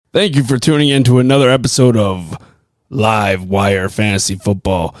Thank you for tuning in to another episode of Live Wire Fantasy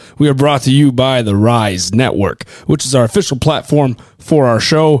Football. We are brought to you by the Rise Network, which is our official platform for our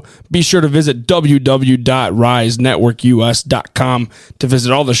show. Be sure to visit www.risenetworkus.com to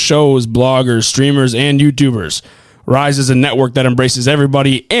visit all the shows, bloggers, streamers, and YouTubers. Rise is a network that embraces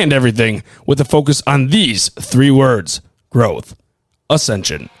everybody and everything with a focus on these three words: growth,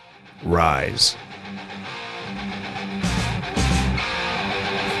 ascension, rise.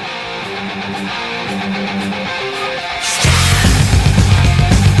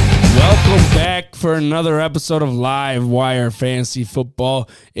 Welcome back for another episode of Live Wire Fantasy Football.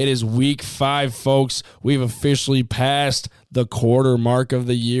 It is week 5, folks. We've officially passed the quarter mark of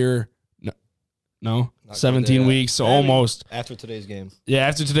the year. No? 17 weeks, so almost. After today's game. Yeah,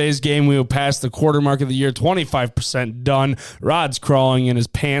 after today's game, we will pass the quarter mark of the year. 25% done. Rod's crawling in his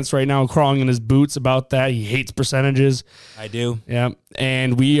pants right now, crawling in his boots about that. He hates percentages. I do. Yeah,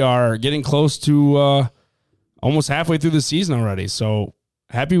 and we are getting close to almost halfway through the season already, so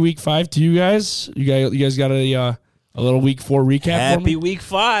happy week 5 to you guys. You guys got a little week 4 recap for me? Happy week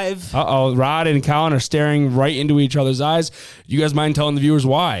 5. Uh-oh, Rod and Colin are staring right into each other's eyes. You guys mind telling the viewers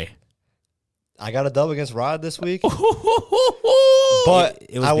why? I got a dub against Rod this week. But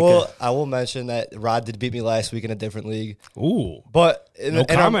It was I will mention that Rod did beat me last week in a different league. Ooh. But No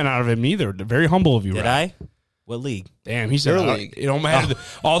comment out of him either. Very humble of you, Did Rod. I? What league? Damn, he said Your league. it don't matter.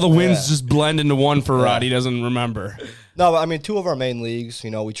 All the wins just blend into one for Rod. He doesn't remember. No, I mean 2 of our main leagues,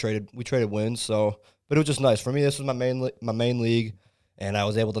 we traded wins, so but it was just nice. For me, this was my main league, and I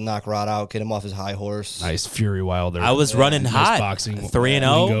was able to knock Rod out, get him off his high horse. Nice Fury Wilder. I was running Nice hot. boxing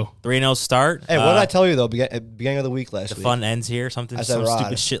 3-0. lingo. 3-0 start. Hey, what did I tell you though? Beginning of the week last The week. fun ends here. Something, I said some Rod.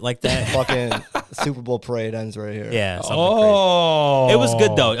 stupid shit like that. Fucking Super Bowl parade ends right here. Yeah. Something Oh. crazy. It was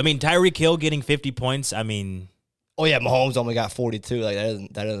good though. I mean, Tyreek Hill getting 50 points. I mean, Oh yeah, Mahomes only got 42. Like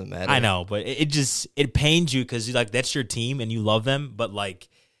that doesn't matter. I know, but it pains you because that's your team and you love them, but like.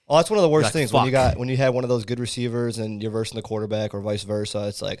 Oh, that's one of the worst Like, things fuck. when you have one of those good receivers and you're versing the quarterback or vice versa.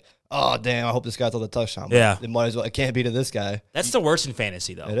 It's like, oh damn, I hope this guy throws a touchdown. But Yeah. it might as well. It can't be to this guy. That's the worst in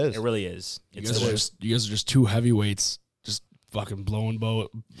fantasy though. It is. It really is. You It's guys, the are worst. just, you guys are just two heavyweights, just fucking blowing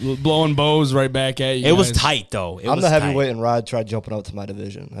bows right back at you. It was guys. tight though. I'm the heavyweight, and Rod tried jumping up to my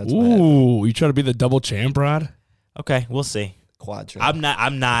division. That's what happened. Ooh, you try to be the double champ, Rod? Okay, we'll see. Quad champ.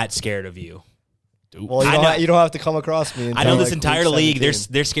 I'm not scared of you. Well, I know- you don't have to come across me. I know until, this like, entire week league. 17.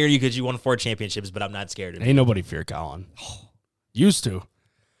 They're scared of you because you won 4 championships, but I'm not scared of you. Ain't nobody fear Colin. Used to.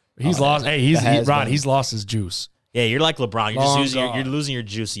 He's Oh, lost. Hey, Rod. He's lost his juice. Yeah, you're like LeBron. You're Long just gone. you're losing your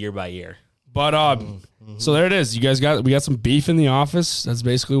juice year by year. But so there it is. You guys we got some beef in the office. That's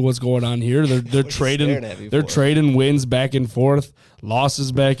basically what's going on here. They're staring trading. at me They're for? trading wins back and forth,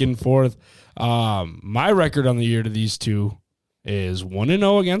 losses back and forth. My record on the year to these two is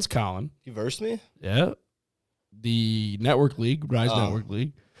 1-0 against Colin. You versed me. Yeah. The Network League, Rise Network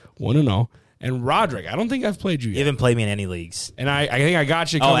League, 1-0. And Roderick, I don't think I've played you You yet. haven't played me in any leagues. And I think I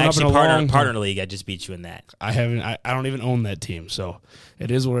got you Oh, coming actually, up in a long partner league. I just beat you in that. I haven't. I don't even own that team, so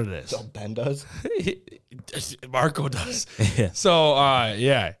it is what it is. So Ben does. Marco does. Yeah. So,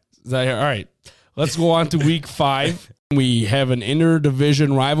 yeah. All right. Let's go on to week 5. We have an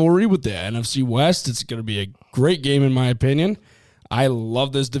interdivision rivalry with the NFC West. It's going to be a great game, in my opinion. I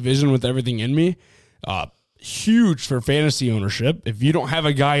love this division with everything in me. Huge for fantasy ownership. If you don't have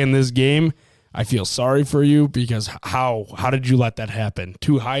a guy in this game, I feel sorry for you because how did you let that happen?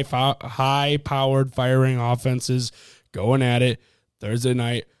 2 high-powered firing offenses going at it Thursday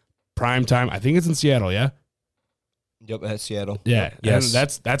night, prime time. I think it's in Seattle, yeah? Yep, at Seattle. Yeah, Yes. and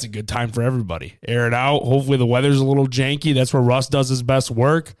that's a good time for everybody. Air it out. Hopefully the weather's a little janky. That's where Russ does his best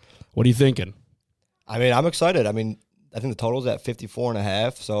work. What are you thinking? I mean, I'm excited. I mean, I think the total's at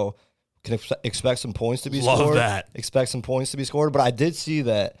 54.5, so can expect some points to be Love scored. that. Expect some points to be scored. But I did see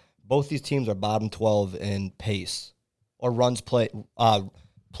that both these teams are bottom 12 in pace or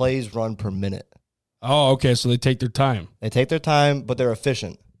plays run per minute. Oh, okay, so they take their time. They take their time, but they're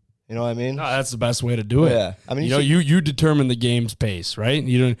efficient. You know what I mean? No, that's the best way to do it. Yeah. I mean, you determine the game's pace, right?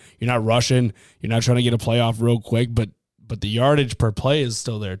 You're not rushing. You're not trying to get a playoff real quick, but the yardage per play is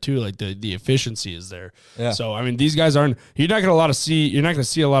still there too. Like the efficiency is there. Yeah. So I mean, these guys aren't. You're not going to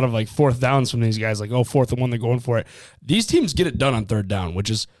see a lot of like 4th downs from these guys. Like 4th and 1, they're going for it. These teams get it done on 3rd down, which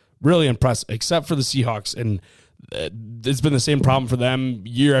is really impressive. Except for the Seahawks, and it's been the same problem for them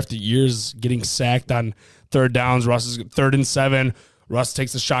year after years, getting sacked on 3rd downs. Russ is 3rd and 7. Russ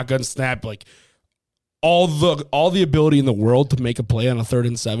takes the shotgun snap, like all the ability in the world to make a play on a 3rd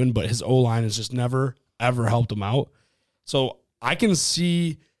and 7, but his O-line has just never, ever helped him out. So I can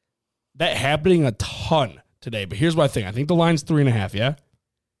see that happening a ton today. But here's what I think. I think the line's 3.5, yeah?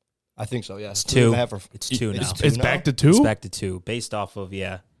 I think so. Yeah, It's 3.5 or It's 2 now. It's now? back to 2? It's back to 2, based off of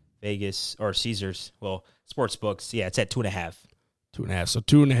Vegas or Caesars. Well, sports books. Yeah, it's at 2.5. 2.5. So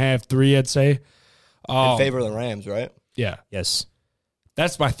 2.5, 3, I'd say. in favor of the Rams, right? Yeah. Yes.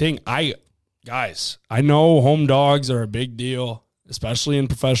 That's my thing. Guys, I know home dogs are a big deal, especially in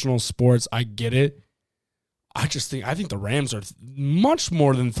professional sports. I get it. I think the Rams are much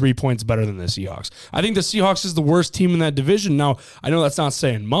more than 3 points better than the Seahawks. I think the Seahawks is the worst team in that division. Now, I know that's not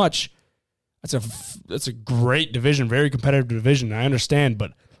saying much. That's a great division, very competitive division. I understand,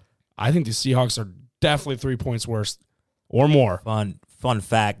 but I think the Seahawks are definitely 3 points worse or more. Fun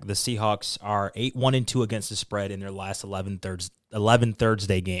fact: the Seahawks are 8-1-2 against the spread in their last 11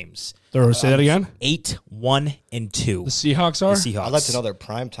 Thursday games. Say that again. 8-1-2. The Seahawks are. The Seahawks. I'd like to know their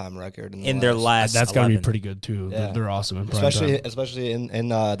primetime record in their last. That's got to be 11. pretty good too. Yeah. They're awesome in prime especially time. in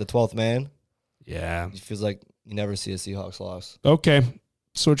the 12th man. Yeah. It feels like you never see a Seahawks loss. Okay.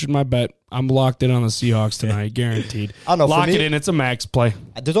 Switching my bet. I'm locked in on the Seahawks tonight, guaranteed. I don't know. Lock for me, it in. It's a max play.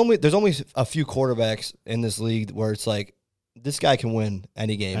 There's only a few quarterbacks in this league where it's like this guy can win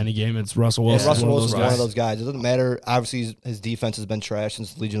any game. Any game, it's Russell And Wilson. Russell one of Wilson's those one guys. of those guys. It doesn't matter. Obviously, his defense has been trashed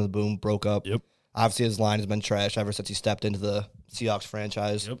since Legion of the Boom broke up. Yep. Obviously, his line has been trashed ever since he stepped into the Seahawks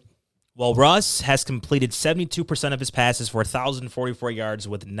franchise. Yep. Well, Russ has completed 72% of his passes for 1,044 yards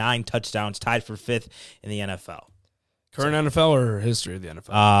with 9 touchdowns, tied for 5th in the NFL. Current NFL or history of the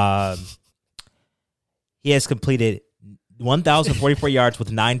NFL? He has completed 1,044 yards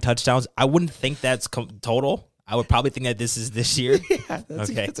with 9 touchdowns. I wouldn't think that's total. I would probably think that this is this year.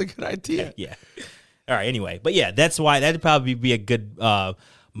 That's a good idea. Yeah. All right. Anyway, but yeah, that's why that'd probably be a good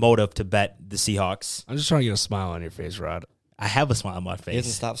motive to bet the Seahawks. I'm just trying to get a smile on your face, Rod. I have a smile on my He hasn't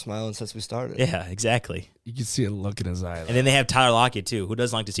face. stopped smiling since we started. Yeah, exactly. You can see a look in his eye. And then they have Tyler Lockett too. Who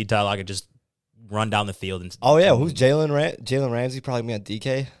doesn't like to see Tyler Lockett just run down the field? And Oh yeah, who's Jalen Ramsey? Probably me on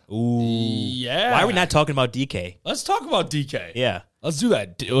DK. Ooh. Yeah. Why are we not talking about DK? Let's talk about DK. Yeah. Let's do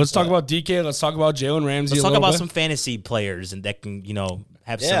that. Let's talk about DK. Let's talk about Jalen Ramsey. Let's a talk little about bit. some fantasy players and that can,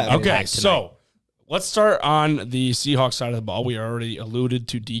 have some Yeah, impact Okay, tonight. so let's start on the Seahawks side of the ball. We already alluded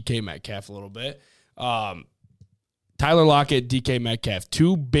to DK Metcalf a little bit. Tyler Lockett, DK Metcalf,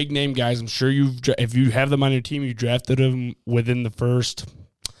 2 big name guys. I'm sure if you have them on your team, you drafted them within the first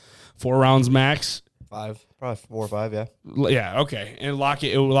 4 rounds max. 5, probably 4 or 5. Yeah. Yeah, okay. And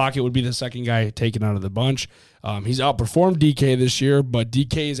Lockett would be the second guy taken out of the bunch. He's outperformed DK this year, but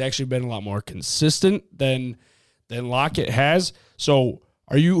DK has actually been a lot more consistent than Lockett has. So,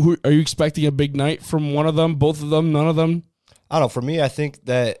 are you expecting a big night from one of them, both of them, none of them? I don't know. For me, I think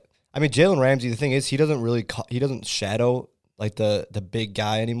that Jalen Ramsey. The thing is, he doesn't shadow like the big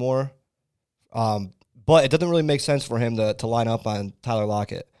guy anymore. But it doesn't really make sense for him to line up on Tyler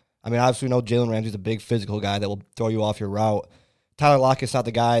Lockett. Obviously, we know Jalen Ramsey's a big physical guy that will throw you off your route. Tyler Lockett's not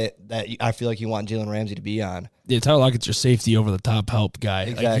the guy that I feel like you want Jalen Ramsey to be on. Yeah, Tyler Lockett's your safety over the top help guy.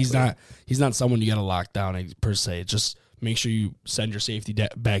 Exactly. Like he's not someone you got to lock down per se. Just make sure you send your safety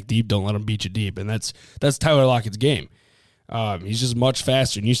back deep. Don't let him beat you deep, and that's Tyler Lockett's game. He's just much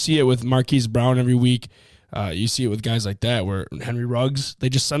faster, and you see it with Marquise Brown every week. You see it with guys like that, where Henry Ruggs, they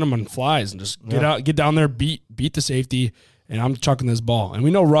just send him on flies and just get down there, beat the safety, and I'm chucking this ball. And we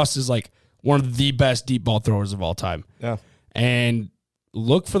know Russ is like one of the best deep ball throwers of all time. Yeah. And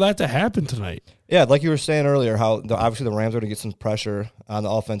look for that to happen tonight. Yeah, like you were saying earlier, how obviously the Rams are going to get some pressure on the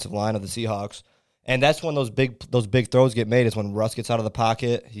offensive line of the Seahawks. And that's when those big throws get made, is when Russ gets out of the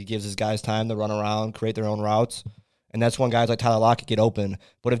pocket. He gives his guys time to run around, create their own routes. And that's when guys like Tyler Lockett get open.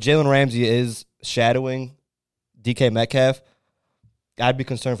 But if Jalen Ramsey is shadowing DK Metcalf, I'd be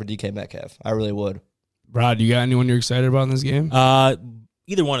concerned for DK Metcalf. I really would. Rod, you got anyone you're excited about in this game?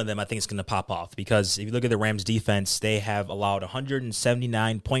 Either one of them, I think, is going to pop off because if you look at the Rams' defense, they have allowed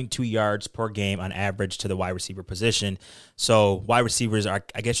 179.2 yards per game on average to the wide receiver position. So wide receivers are,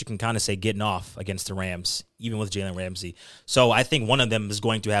 I guess you can kind of say, getting off against the Rams, even with Jalen Ramsey. So I think one of them is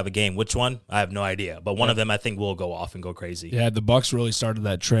going to have a game. Which one? I have no idea. But one of them, I think, will go off and go crazy. Yeah, the Bucs really started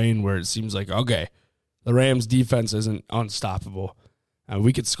that train where it seems like, okay, the Rams' defense isn't unstoppable.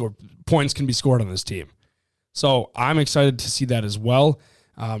 We could score. Points can be scored on this team. So I'm excited to see that as well.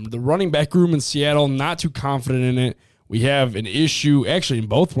 The running back room in Seattle, not too confident in it. We have an issue, actually, in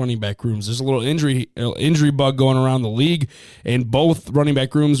both running back rooms. There's a little injury bug going around the league, and both running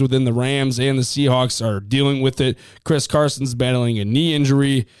back rooms within the Rams and the Seahawks are dealing with it. Chris Carson's battling a knee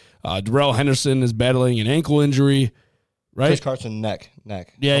injury. Darrell Henderson is battling an ankle injury. Right? Chris Carson, neck.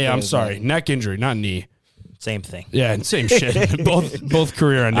 Yeah, I'm sorry. Neck injury, not knee. Same thing. Yeah, and same shit. both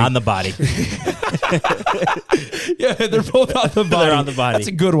career ending. On the body. Yeah, they're both on the body. They're on the body. That's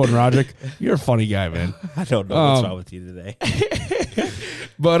a good one, Roderick. You're a funny guy, man. I don't know what's wrong with you today.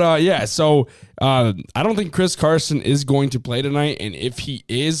 But yeah, so I don't think Chris Carson is going to play tonight, and if he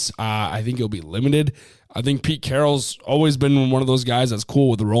is, I think he'll be limited. I think Pete Carroll's always been one of those guys that's cool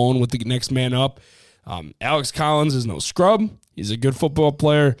with rolling with the next man up. Alex Collins is no scrub. He's a good football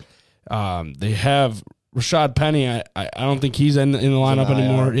player. They have Rashad Penny. I don't think he's in the lineup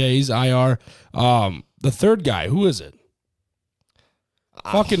anymore. Yeah, he's IR. The third guy, who is it?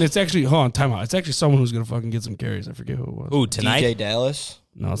 It's actually, hold on, time out. It's actually someone who's going to fucking get some carries. I forget who it was. Ooh, tonight? DJ Dallas?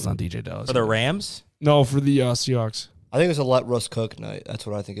 No, it's not DJ Dallas. For the Rams? No, for the Seahawks. I think it's a let Russ cook night. That's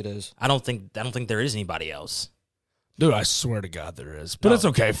what I think it is. I don't think there is anybody else. Dude, I swear to God there is. But it's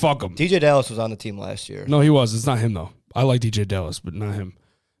okay. Fuck him. DJ Dallas was on the team last year. No, he was. It's not him, though. I like DJ Dallas, but not him.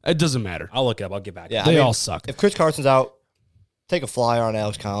 It doesn't matter. I'll look it up. I'll get back. Yeah, They all suck. If Chris Carson's out, take a flyer on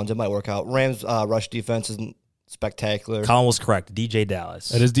Alex Collins. It might work out. Rams' rush defense isn't spectacular. Colin was correct. DJ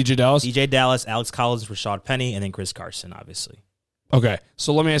Dallas. It is DJ Dallas? DJ Dallas, Alex Collins, Rashad Penny, and then Chris Carson, obviously. Okay,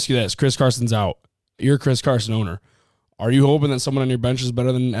 so let me ask you this. Chris Carson's out. You're a Chris Carson owner. Are you hoping that someone on your bench is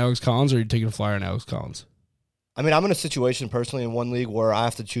better than Alex Collins, or are you taking a flyer on Alex Collins? I mean, I'm in a situation personally in one league where I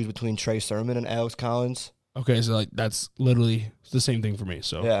have to choose between Trey Sermon and Alex Collins. Okay, so that's literally the same thing for me.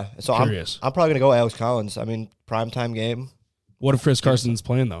 So Yeah, so curious. I'm probably going to go Alex Collins. I mean, primetime game. What if Chris Carson's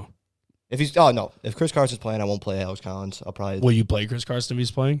playing, though? If Chris Carson's playing, I won't play Alex Collins. I'll probably. Will you play Chris Carson if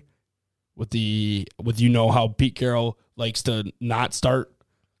he's playing? With how Pete Carroll likes to not start,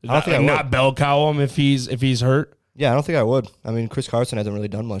 I don't think I would. not bell cow him if he's hurt. Yeah, I don't think I would. I mean, Chris Carson hasn't really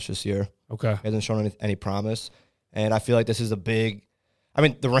done much this year. Okay, He hasn't shown any promise, and I feel like this is a big. I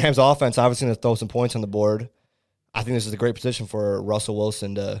mean, the Rams' offense obviously going to throw some points on the board. I think this is a great position for Russell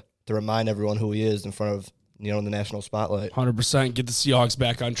Wilson to remind everyone who he is in front of the national spotlight. 100%. Get the Seahawks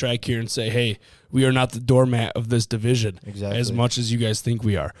back on track here and say, hey, we are not the doormat of this division. Exactly. As much as you guys think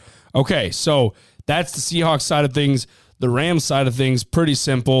we are. Okay, so that's the Seahawks side of things. The Rams side of things, pretty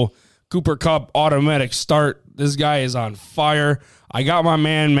simple. Cooper Kupp, automatic start. This guy is on fire. I got my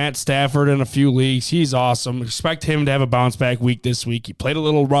man Matt Stafford in a few leagues. He's awesome. Expect him to have a bounce back week this week. He played a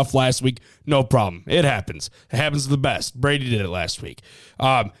little rough last week. No problem. It happens. It happens to the best. Brady did it last week.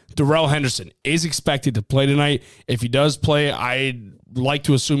 Darrell Henderson is expected to play tonight. If he does play, I'd like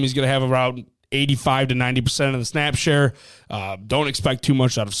to assume he's going to have around 85 to 90% of the snap share. Don't expect too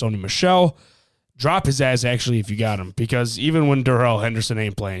much out of Sony Michel. Drop his ass, actually, if you got him, because even when Darrell Henderson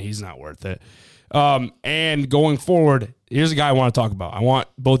ain't playing, he's not worth it. And going forward, here's a guy I want to talk about. I want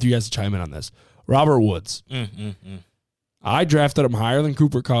both of you guys to chime in on this. Robert Woods. I drafted him higher than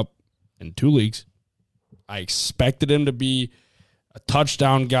Cooper Kupp in 2 leagues. I expected him to be a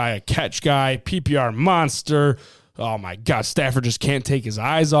touchdown guy, a catch guy, PPR monster. Oh, my God. Stafford just can't take his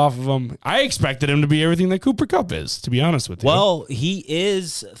eyes off of him. I expected him to be everything that Cooper Kupp is, to be honest with you. Well, he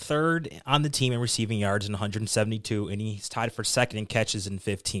is third on the team in receiving yards in 172, and he's tied for second in catches in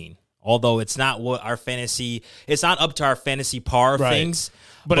 15. Although it's not it's not up to our fantasy par of things.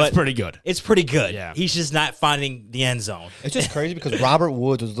 But it's pretty good. It's pretty good. Yeah. He's just not finding the end zone. It's just crazy because Robert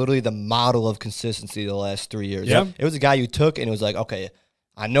Woods was literally the model of consistency the last 3 years. Yep. It was a guy you took and it was like, okay,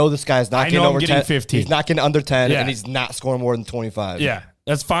 I know this guy's not I getting know I'm over getting 10. 15. He's not getting under 10, Yeah. and he's not scoring more than 25. Yeah,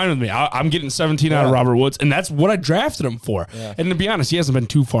 that's fine with me. I'm getting 17 out of Robert Woods, and that's what I drafted him for. Yeah. And to be honest, he hasn't been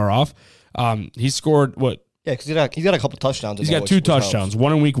too far off. He scored, what? Yeah, because he's got a couple touchdowns. He's got 2 touchdowns,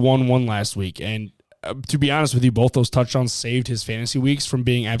 one in week 1, one last week. And to be honest with you, both those touchdowns saved his fantasy weeks from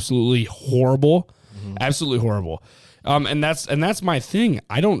being absolutely horrible. Absolutely horrible. And that's my thing.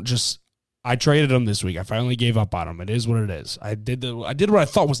 I traded him this week. I finally gave up on him. It is what it is. I did what I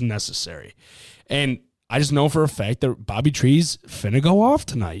thought was necessary. And I just know for a fact that Bobby Tree's finna go off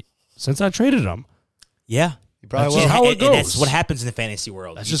tonight since I traded him. Yeah. Probably That's will. how it And goes. that's what happens in the fantasy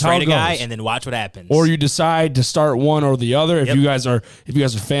world. That's You just how trade it a guy goes. and then watch what happens. Or you decide to start one or the other. If Yep. you guys are a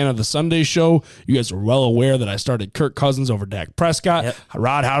fan of the Sunday show, you guys are well aware that I started Kirk Cousins over Dak Prescott. Yep.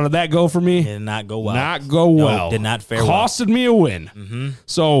 Rod, how did that go for me? did not go well. Not go No, well. did not fare Costed me a win.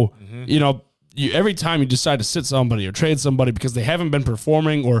 So, every time you decide to sit somebody or trade somebody because they haven't been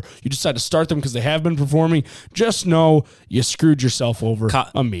performing, or you decide to start them because they have been performing, just know you screwed yourself over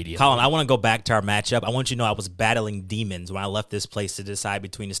immediately. Colin, I want to go back to our matchup. I want you to know I was battling demons when I left this place to decide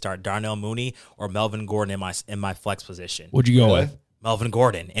between to start Darnell Mooney or Melvin Gordon in my flex position. What'd you go with? Melvin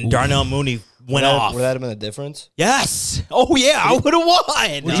Gordon. And Darnell Mooney went off. Would that have been a difference? Yes. Oh, yeah. I would have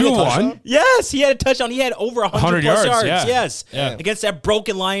won. Would you have won? Yes. He had a touchdown. He had over 100 plus yards. Yeah. Yes. Yeah. Against that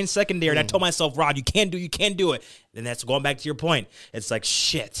broken Lions secondary. And I told myself, Rod, you can't do it. And that's going back to your point. It's like,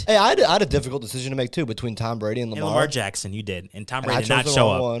 shit. Hey, I had a difficult decision to make, too, between Tom Brady and Lamar. And Lamar Jackson, you did. And Tom And I Brady did not chose the show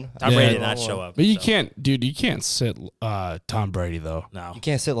wrong up. one. Tom Yeah. Brady did Wrong not one. show up. But you so. can't sit Tom Brady though. No. You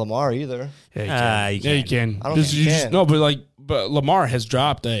can't sit Lamar either. Yeah, you can. You You can. I don't think you can. No, but Lamar has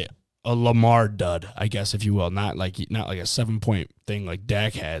dropped a Lamar dud, I guess, if you will, not like a 7-point thing like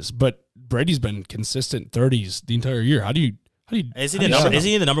Dak has. But Brady's been consistent 30s the entire year. How do you? Is he how do the you number? know? Is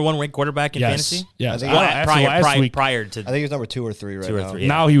he the number one ranked quarterback in Yes. fantasy? Yes. I think- Well, after last week, prior to I think he's number 2 or 3 right 2 or now. 3.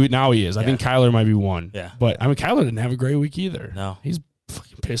 Yeah. now he is. I think Kyler might be 1. Yeah. But I mean, Kyler didn't have a great week either. No. He's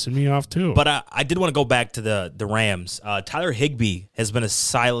fucking pissing me off too. But I did want to go back to the Rams. Tyler Higbee has been a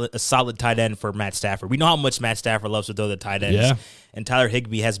solid tight end for Matt Stafford. We know how much Matt Stafford loves to throw the tight ends. Yeah. And Tyler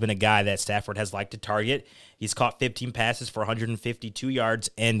Higbee has been a guy that Stafford has liked to target. He's caught 15 passes for 152 yards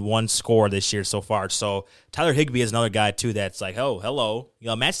and 1 score this year so far. So Tyler Higbee is another guy, too, that's like, oh, hello.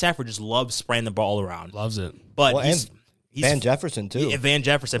 Matt Stafford just loves spraying the ball around. Loves it. But Well, he's Van Jefferson, too. Yeah, Van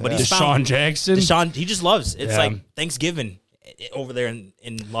Jefferson. But Yeah. he's Deshaun found Jackson. he just loves. It's Yeah. like Thanksgiving over there in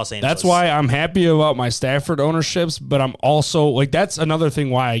Los Angeles. That's why I'm happy about my Stafford ownerships, but I'm also like, that's another thing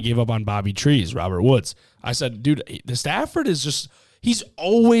why I gave up on Bobby Trees, Robert Woods. I said, dude, the Stafford is just, he's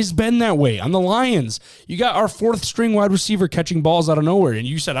always been that way. On the Lions, you got our 4th string wide receiver catching balls out of nowhere, and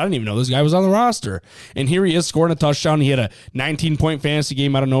you said, I didn't even know this guy was on the roster. And here he is scoring a touchdown. He had a 19-point fantasy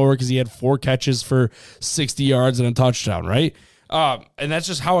game out of nowhere because he had 4 catches for 60 yards and a touchdown, right? And that's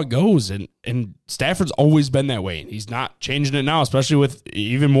just how it goes. And Stafford's always been that way. He's not changing it now, especially with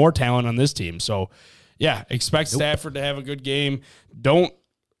even more talent on this team. So, yeah, expect Stafford to have a good game. Don't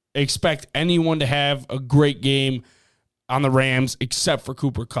expect anyone to have a great game on the Rams except for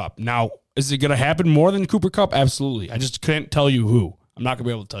Cooper Kupp. Now, is it going to happen more than Cooper Kupp? Absolutely. I just couldn't tell you who. I'm not going to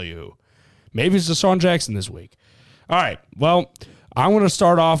be able to tell you who. Maybe it's Deshaun Jackson this week. All right, well, I'm going to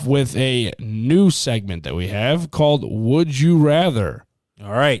start off with a new segment that we have called Would You Rather?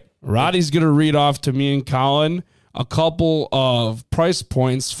 All right. Roddy's going to read off to me and Colin a couple of price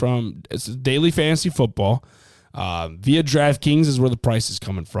points from daily fantasy football. Via DraftKings is where the price is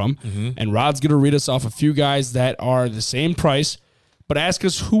coming from. And Rod's going to read us off a few guys that are the same price, but ask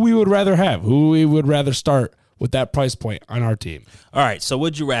us who we would rather have, who we would rather start with that price point on our team. All right, so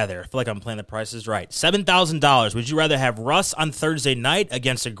would you rather? I feel like I'm playing the prices right. $7,000. Would you rather have Russ on Thursday night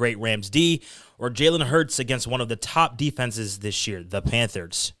against a great Rams D or Jalen Hurts against one of the top defenses this year, the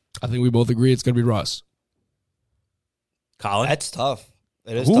Panthers? I think we both agree it's going to be Russ. Colin? That's tough.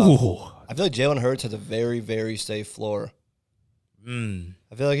 It is Ooh. tough. I feel like Jalen Hurts has a very, very safe floor.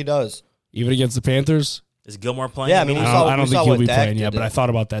 I feel like he does. Even against the Panthers? Is Gilmore playing? Yeah, I mean, I saw- don't we saw think he'll what be Dak playing did yet, but to- I thought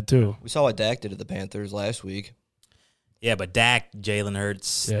about that too. We saw what Dak did to the Panthers last week. Yeah, but Dak, Jalen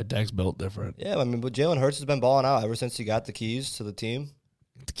Hurts. Yeah, Dak's built different. Yeah, I mean, but Jalen Hurts has been balling out ever since he got the keys to the team.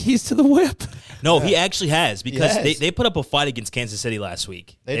 The keys to the whip. No, he actually has because He has. they put up a fight against Kansas City last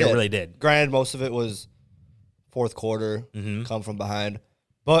week. They did. really did. Granted, most of it was fourth quarter, come from behind.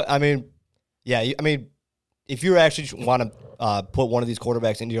 But, I mean, yeah, if you actually want to put one of these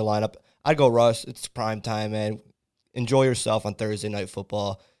quarterbacks into your lineup, I'd go Russ. It's prime time, man. Enjoy yourself on Thursday Night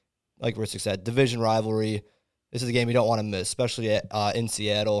Football. Like Rick said, division rivalry. This is a game you don't want to miss, especially in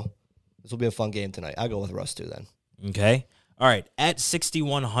Seattle. This will be a fun game tonight. I'll go with Russ, too, then. Okay. All right. At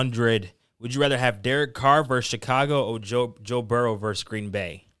 6,100, would you rather have Derek Carr versus Chicago or Joe Burrow versus Green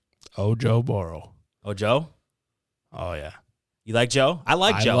Bay? Oh, Joe Burrow. Oh, Joe? Oh, yeah. You like Joe? I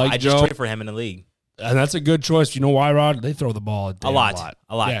like I Joe. like I just Joe. traded for him in the league. And that's a good choice. You know why, Rod? They throw the ball a damn lot.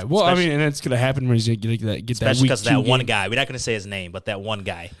 A lot. Yeah, well, Especially- I mean, and it's going to happen when he's going to get that Especially week because of that 2 one game. guy. We're not going to say his name, but that one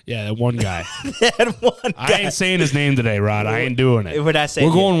guy. Yeah, that one guy. That one I guy. ain't saying his name today, Rod. I ain't doing it. We're not saying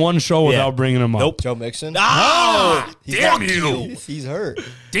We're going one show without bringing him up. Nope. Joe Mixon? Ah! Damn you. He's hurt.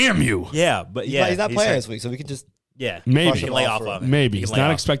 Damn you. Yeah, but yeah. He's not playing hurt. this week, so we can just... Yeah. Maybe. You can lay off of it. Maybe. You He's can lay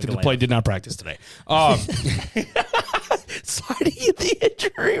not off. expected You to can play. lay Did not practice today. Sliding in the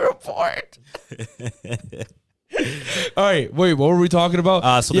injury report. All right. Wait, what were we talking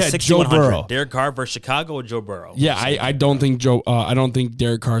about? So the Joe 6,100. Burrow. Derek Carr versus Chicago or Joe Burrow? Yeah, I don't think Joe. I don't think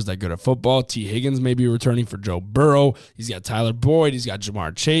Derek Carr's that good at football. T. Higgins may be returning for Joe Burrow. He's got Tyler Boyd. He's got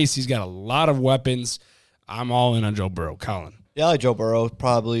Jamar Chase. He's got a lot of weapons. I'm all in on Joe Burrow. Colin. Yeah, I like Joe Burrow.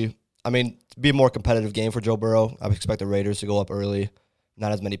 Probably, I mean, be a more competitive game for Joe Burrow. I would expect the Raiders to go up early.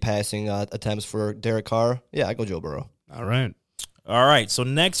 Not as many passing attempts for Derek Carr. Yeah, I go Joe Burrow. All right. All right. So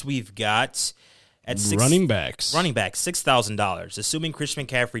next we've got at Running backs. Running back, $6,000. Assuming Christian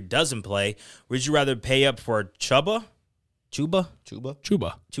McCaffrey doesn't play, would you rather pay up for Chuba Chuba?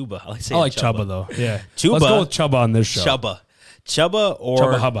 Chuba. I like I saying like Chuba though. Yeah. Chuba. Let's go with Chuba on this show.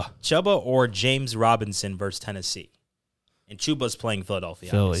 Chuba Hubba. or James Robinson versus Tennessee. And Chuba's playing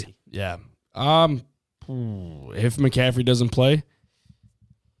Philadelphia. Philly. Obviously. Yeah. If McCaffrey doesn't play,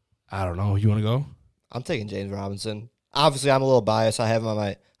 I don't know. You want to go? I'm taking James Robinson. Obviously, I'm a little biased. I have him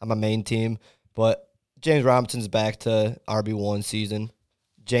on my main team, but James Robinson's back to RB1 season.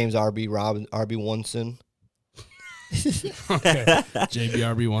 James RB1son. Okay.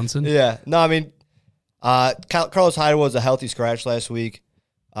 JBRB Wonson. Yeah. No, I mean, Carlos Hyde was a healthy scratch last week.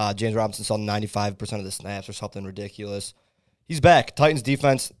 James Robinson saw 95% of the snaps or something ridiculous. He's back. Titans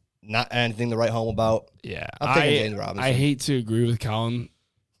defense, not anything to write home about. Yeah. I'm taking James Robinson. I hate to agree with Colin.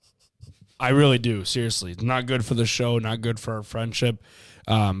 I really do. Seriously. It's not good for the show, not good for our friendship,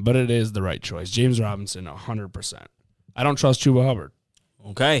 but it is the right choice. James Robinson, 100%. I don't trust Chuba Hubbard.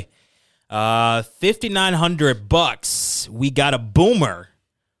 Okay. $5,900. We got a boomer.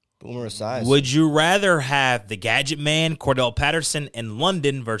 Boomer size. Would you rather have the Gadget Man, Cordell Patterson in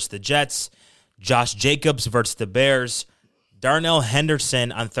London versus the Jets, Josh Jacobs versus the Bears, Darnell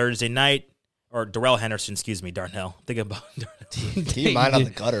Henderson on Thursday night, or Darrell Henderson, excuse me, Darnell. Think about Darnell. Keep mine on the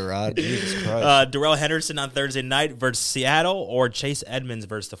gutter, Rod. Jesus Christ. Darrell Henderson on Thursday night versus Seattle, or Chase Edmonds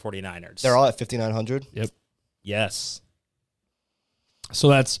versus the 49ers. They're all at 5,900. Yep. Yes. So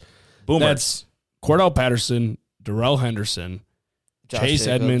that's Boomers. That's Cordell Patterson, Darrell Henderson, Josh Chase Jacobs.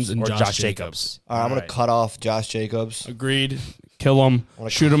 Edmonds, and Or Josh Josh Jacobs. All right, I'm going All to cut off Josh Jacobs. Agreed. Kill him.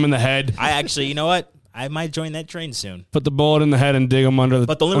 Shoot him in the head. I actually, you know what? I might join that train soon. Put the bullet in the head and dig him under the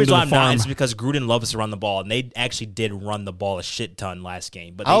But the only reason why I'm not farm. is because Gruden loves to run the ball, and they actually did run the ball a shit ton last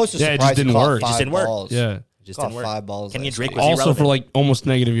game. But I was just Yeah, it surprised just didn't he caught work. five Just didn't work. balls. Yeah. just Caught didn't work. 5 balls. Kenyon last Drake week. was Also irrelevant. for like almost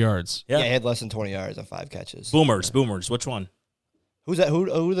negative yards. Yeah, he had less than 20 yards on 5 catches. Boomers. Which one? Who's that?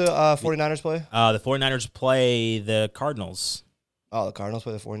 Who the 49ers play? The 49ers play the Cardinals. Oh, the Cardinals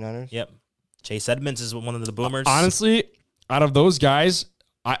play the 49ers? Yep. Chase Edmonds is one of the Boomers. Honestly, out of those guys,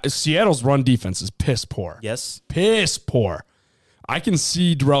 Seattle's run defense is piss poor. Yes. Piss poor. I can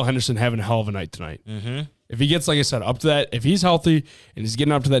see Darrell Henderson having a hell of a night tonight. Mm-hmm. If he gets, like I said, up to that, if he's healthy and he's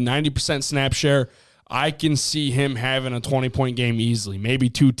getting up to that 90% snap share, I can see him having a 20-point game easily, maybe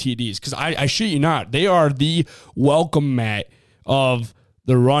 2 TDs. Because I shit you not, they are the welcome mat of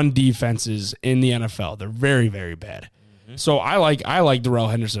the run defenses in the NFL. They're very, very bad. Mm-hmm. So I like Darrell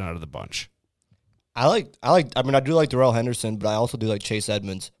Henderson out of the bunch. I do like Darrell Henderson, but I also do like Chase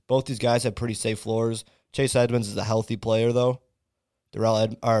Edmonds. Both these guys have pretty safe floors. Chase Edmonds is a healthy player, though. Darrell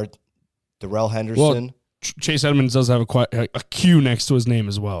Henderson. Well, Chase Edmonds does have a Q next to his name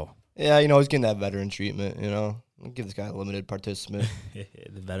as well. Yeah, he's getting that veteran treatment, I'll give this guy a limited participant.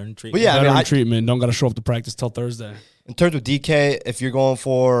 The veteran treatment. But yeah, Veteran treatment. Don't got to show up to practice till Thursday. In terms of DK, if you're going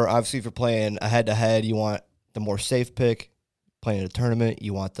for, obviously, if you're playing a head-to-head, you want the more safe pick. Playing a tournament,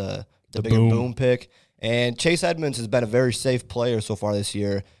 you want the bigger boom pick. And Chase Edmonds has been a very safe player so far this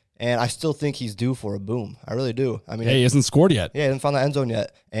year, and I still think he's due for a boom. I really do. I mean, Hey, he hasn't scored yet. yeah, he hasn't found the end zone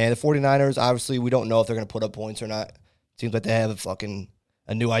yet. And the 49ers, obviously, we don't know if they're going to put up points or not. Seems like they have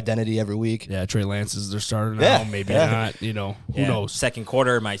a new identity every week. Yeah, Trey Lance is their starter now. Yeah, Maybe yeah. not. Who Yeah. knows? Second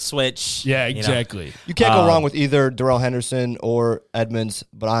quarter might switch. Yeah, you know. exactly. You can't go wrong with either Darrell Henderson or Edmonds,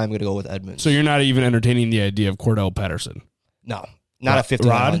 but I'm going to go with Edmonds. So you're not even entertaining the idea of Cordell Patterson. No, not at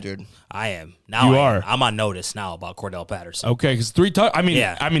 5,900. I am. Now You I are. am. I'm on notice now about Cordell Patterson. Okay, because 3 touch.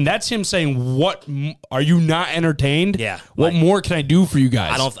 Yeah. I mean that's him saying, "What are you not entertained? Yeah, What like- more can I do for you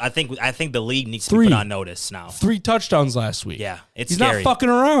guys?" I think the league needs to 3. be put on notice now. 3 touchdowns last week. Yeah, it's he's scary. not fucking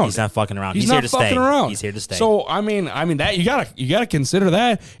around. He's not fucking around. He's here not to fucking stay. around. He's here to stay. So I mean that you gotta consider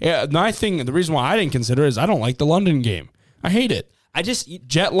that. Yeah, my thing. The reason why I didn't consider it is I don't like the London game. I hate it. I just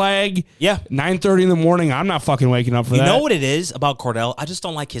Jet lag. Yeah. 9:30 in the morning. I'm not fucking waking up for you that. know what it is about Cordell? I just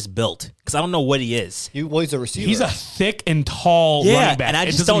don't like his build because I don't know what he is. He's a receiver. He's a thick and tall running back. and I It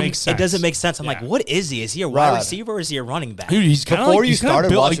just doesn't don't. make sense. It doesn't make sense. I'm Yeah. like, what is he? Is he a wide Rod. receiver or is he a running back? Dude, he's kind of Before like, you he's kinda started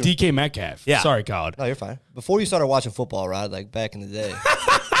built watching- like DK Metcalf. Yeah. Sorry, Colin. No, you're fine. Before you started watching football, Rod, like back in the day,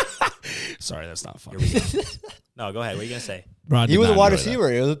 Sorry, that's not funny. No, go ahead. What are you gonna say? Rod he did was a not wide enjoy that.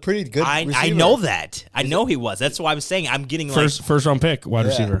 receiver. He was a pretty good I receiver. know that. I know he was. That's why I'm saying I'm getting like, First round pick, wide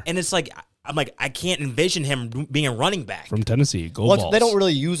receiver and it's like I'm like I can't envision him being a running back. from Tennessee. Go Well, Balls. they don't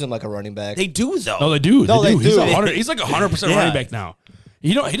really use him like a running back. They do though. No, they do. No, they they do. He's, do. 100, he's like 100% Yeah. running back now.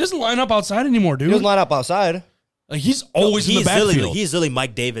 He doesn't line up outside anymore, dude. he doesn't line up outside. Like he's always in the backfield. He's literally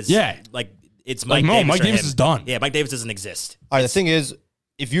Mike Davis. Yeah. Like it's Like, Mike no, Davis. Mike or Davis him. is done. Yeah, Mike Davis doesn't exist. All right, the thing is,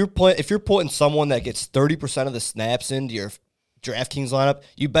 if you're putting someone that gets 30% of the snaps into your DraftKings lineup,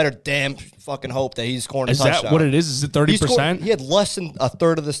 you better damn fucking hope that he's scoring a Is touchdown. that what it is? Is it 30%? He had less than a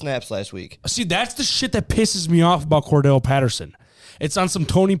third of the snaps last week. See, that's the shit that pisses me off about Cordell Patterson. It's on some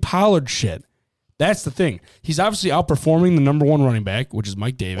Tony Pollard shit. That's the thing. He's obviously outperforming the number one running back, which is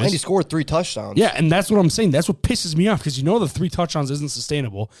Mike Davis. And he scored 3 touchdowns. Yeah, and that's what I'm saying. That's what pisses me off because you know the 3 touchdowns isn't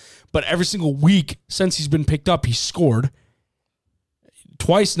sustainable. But every single week since he's been picked up, he's scored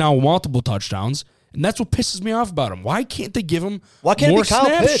twice now, multiple touchdowns. And that's what pisses me off about him. Why can't they give him Why can't more it be Kyle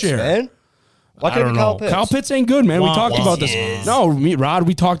snap Pitts, share? man? Why I can't it don't be know. Kyle Pitts? Kyle Pitts ain't good, man. We talked about this. Yes. No, Rod,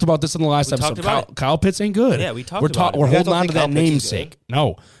 we talked about this in the last episode. talked about Kyle Pitts ain't good. Yeah, we talked We're about it. We're You guys holding don't on to think Kyle that Pitts is namesake.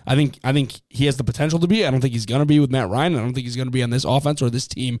 No, I think he has the potential to be. I don't think he's going to be with Matt Ryan. I don't think he's going to be on this offense or this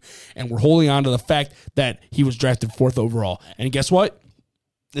team. And we're holding on to the fact that he was drafted 4th overall. And guess what?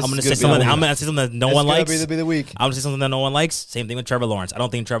 This I'm going is to say gonna something. be I'm going to say something that no It's one gonna likes. be the week. I'm going to say something that no one likes. Same thing with Trevor Lawrence. I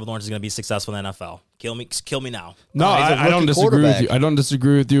don't think Trevor Lawrence is going to be successful in the NFL. Kill me now. No, he's a I don't rookie disagree with quarterback. you. I don't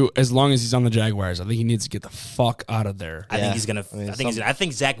disagree with you as long as he's on the Jaguars. I think he needs to get the fuck out of there. I think he's going to. mean, I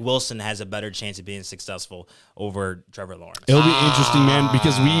think Zach Wilson has a better chance of being successful over Trevor Lawrence. It'll be interesting, man,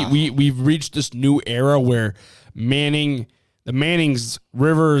 because we've reached this new era where the Mannings,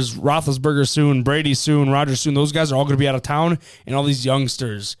 Rivers, Roethlisberger soon, Brady soon, Rodgers soon, those guys are all going to be out of town, and all these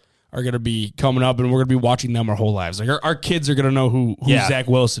youngsters are going to be coming up, and we're going to be watching them our whole lives. Like our kids are going to know who Zach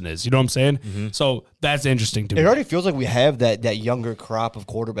Wilson is. You know what I'm saying? So that's interesting to me. It already feels like we have that younger crop of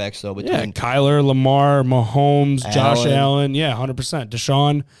quarterbacks, though. Yeah, Between Kyler, Lamar, Mahomes, Josh Allen. Allen. Yeah, 100%.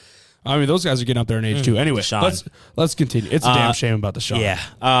 Deshaun. I mean, those guys are getting up there in age too. Anyway, Deshaun. let's continue. It's a damn shame about Deshaun. Yeah,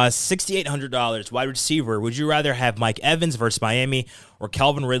 $6,800 wide receiver. Would you rather have Mike Evans versus Miami or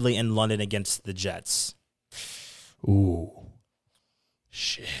Calvin Ridley in London against the Jets? Ooh.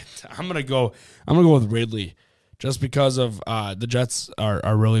 Shit. I'm gonna go with Ridley just because of the Jets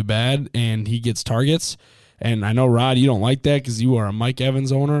are really bad and he gets targets. And I know, Rod, you don't like that because you are a Mike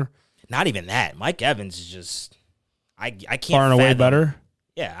Evans owner. Not even that. Mike Evans is just I can't Far and away fathom- better.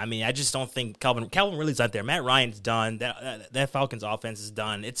 Yeah, I mean, I just don't think Calvin Ridley's out there. Matt Ryan's done. That Falcons offense is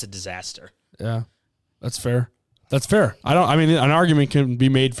done. It's a disaster. Yeah. That's fair. I mean an argument can be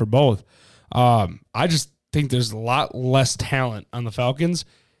made for both. I just think there's a lot less talent on the Falcons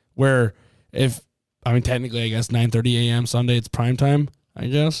where technically I guess 9:30 a.m. Sunday it's prime time, I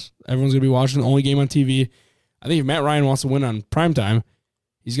guess. Everyone's going to be watching the only game on TV. I think if Matt Ryan wants to win on prime time,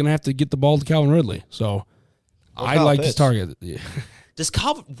 he's going to have to get the ball to Calvin Ridley. So I Kyle like his Pitts. target.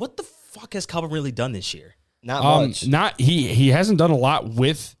 What the fuck has Calvin really done this year? not much. He hasn't done a lot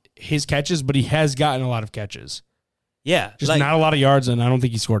with his catches, but he has gotten a lot of catches. Yeah, Just not a lot of yards, and I don't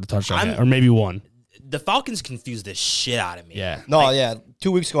think he scored a touchdown yet, or maybe one. the Falcons confused the shit out of me. Yeah. No, yeah.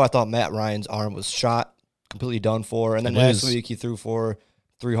 2 weeks ago, I thought Matt Ryan's arm was shot, completely done for. And then It last is. week, he threw for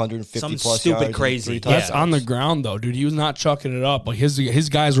 350 Some plus stupid yards and crazy. 3 Yeah. That's on the ground though, dude. He was not chucking it up. Like his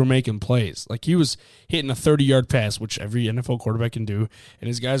guys were making plays. Like he was hitting a 30-yard pass, which every NFL quarterback can do, and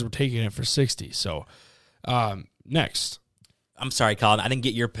his guys were taking it for 60. So, next. I'm sorry, Colin. I didn't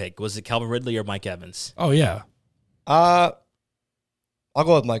get your pick. Was it Calvin Ridley or Mike Evans? Oh yeah. I'll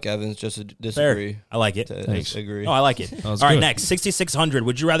go with Mike Evans just to disagree. I like it. To Thanks. agree. Oh, I like it. All was right, good. next, 6,600.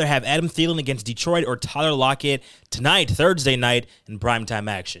 Would you rather have Adam Thielen against Detroit or Tyler Lockett tonight, Thursday night, in primetime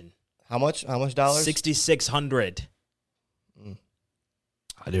action? How much dollars? 6,600.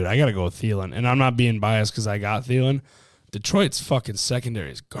 Dude, I got to go with Thielen. And I'm not being biased because I got Thielen. Detroit's fucking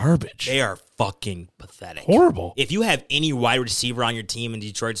secondary is garbage. They are fucking pathetic. Horrible. If you have any wide receiver on your team in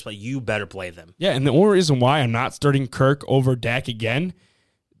Detroit, you better play them. Yeah, and the only reason why I'm not starting Kirk over Dak again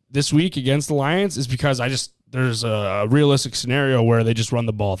this week against the Lions is because there's a realistic scenario where they just run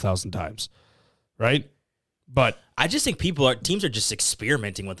the ball 1,000 times, right? But I just think teams are just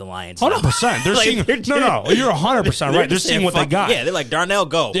experimenting with the Lions. 100%. They're Like, seeing. they're No, you're 100% right. They're just seeing saying, what they fuck- got. Yeah, they're like, Darnell,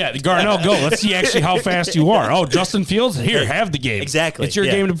 go. Yeah, the Garnell, go. Let's see actually how fast you are. Oh, Justin Fields, here, have the game. Exactly, It's your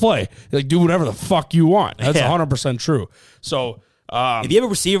yeah. game to play. Like, do whatever the fuck you want. That's Yeah. 100% true. So, If you have a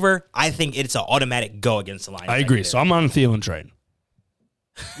receiver, I think it's an automatic go against the Lions. I agree. right So there. I'm on the Thielen train.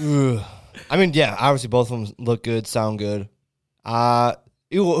 Ugh. I mean, yeah, obviously both of them look good, sound good. Who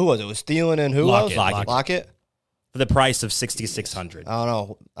was it? It was Thielen and who Lockett. else? Lockett. For the price of 6,600. I don't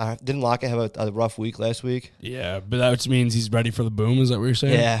know. Didn't Lockett have a rough week last week? Yeah, but that means he's ready for the boom. Is that what you're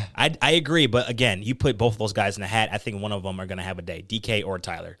saying? Yeah. I agree, but again, you put both of those guys in a hat. I think one of them are going to have a day, DK or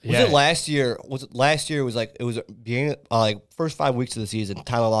Tyler. Was it last year? It was beginning first 5 weeks of the season.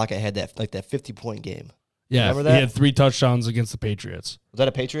 Tyler Lockett had that 50-point game. Yeah, Remember that? he had 3 touchdowns against the Patriots. Was that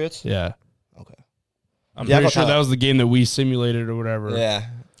a Patriots? Yeah. Okay. I'm Yeah, I pretty got sure Tyler. that was the game that we simulated or whatever. Yeah.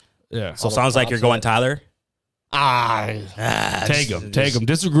 Yeah. So it sounds like you're going Tyler. Take him.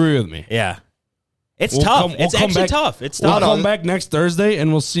 Disagree with me. Yeah. It's We'll tough. come- we'll It's come actually back- tough. It's We'll tough. come back next Thursday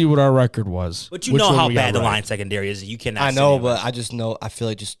and we'll see what our record was. But you which know one how we got bad the right. Lions secondary is. You cannot. I say know, anyone. but I just know. I feel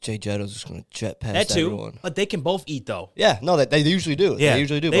like just Jay Jetto's just going to jet past that too. everyone. But they can both eat though. Yeah, no, they usually do. Yeah, They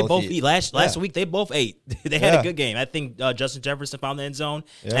usually do. They both eat. Last Yeah. week, they both ate. They had Yeah. a good game. I think Justin Jefferson found the end zone,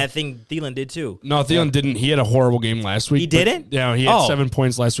 and Yeah. I think Thielen did too. No, Thielen didn't. He had a horrible game last week. He but- didn't? Yeah, he had Oh. 7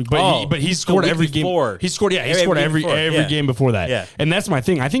 points last week. But he The scored week every game. before. He scored. Yeah, he Every scored week every before. Yeah. game before that. Yeah. And that's my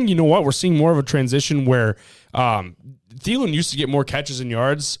thing. I think you know what we're seeing more of a transition where Thielen used to get more catches and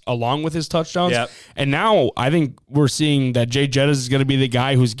yards along with his touchdowns, Yep. and now I think we're seeing that Jay Jettas is going to be the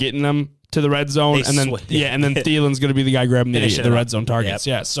guy who's getting them to the red zone, They and then sweat. and then Thielen's going to be the guy grabbing Finishing the it red up. zone targets.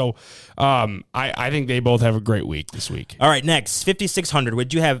 Yeah, so I think they both have a great week this week. All right, next 5,600.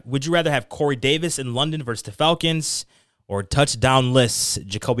 Would you rather have Corey Davis in London versus the Falcons, or touchdown-less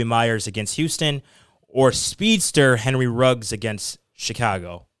Jacoby Myers against Houston, or speedster Henry Ruggs against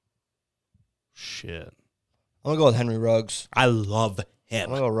Chicago? Shit. I'm going to go with Henry Ruggs. I love I'm him.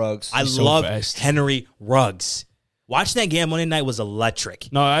 going to go Ruggs. I He's so love fast. Henry Ruggs. Watching that game Monday night was electric.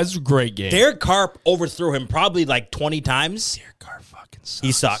 No, that's a great game. Derek Carr overthrew him probably like 20 times. Derek Carr fucking sucks.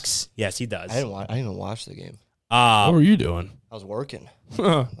 He sucks. Yes, he does. I didn't even watch the game. What were you doing? I was working.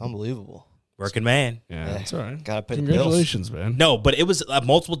 yeah, Unbelievable. Working man. that's all right. Gotta pay the bills. Congratulations, man. No, but it was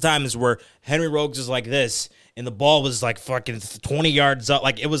multiple times where Henry Ruggs was like this, and the ball was like fucking 20 yards up.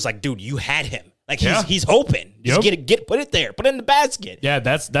 Like it was like, dude, you had him. Like he's hoping. Just Yep. put it there. Put it in the basket. Yeah,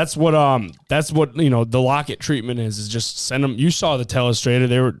 that's what the Lockett treatment is just send them. You saw the telestrator.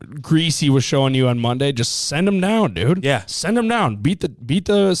 They were Greasy was showing you on Monday. Just send them down, dude. Yeah. Send them down. Beat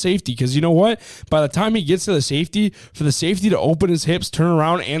the safety, because you know what? By the time he gets to the safety, for the safety to open his hips, turn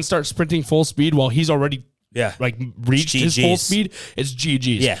around, and start sprinting full speed while he's already Yeah. like reached his full GGs. speed, it's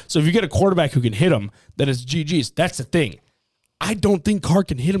GG's. Yeah. So if you get a quarterback who can hit him, then it's GG's. That's the thing. I don't think Carr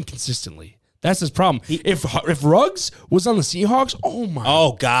can hit him consistently. That's his problem. If Ruggs was on the Seahawks, oh my,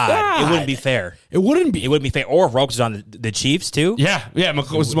 Oh God. It wouldn't be fair. it wouldn't be. It wouldn't be fair. Or if Ruggs was on the Chiefs too. Yeah.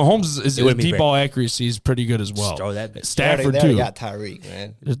 Mahomes is wouldn't be deep fair. ball accuracy is pretty good as well. throw that- They Stafford already too. got Tyreek,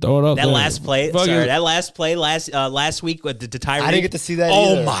 man. Just throw it up. That there. last play, Fuck it. last week with the Tyreek. I didn't get to see that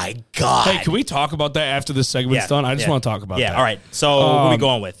Oh either. my God. Hey, can we talk about that after this segment's done? I just want to talk about that. Yeah, all right. So what are we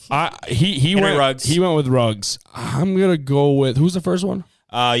going with? He Henry went Ruggs. He went with Ruggs. I'm gonna go with who's the first one?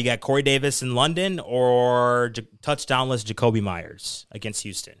 You got Corey Davis in London or touchdownless Jacoby Myers against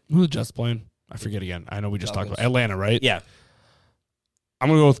Houston. Who's the Jets playing? I forget again. I know we just talked about Atlanta, right? Yeah, I'm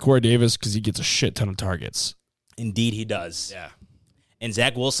gonna go with Corey Davis because he gets a shit ton of targets. indeed he does. Yeah. And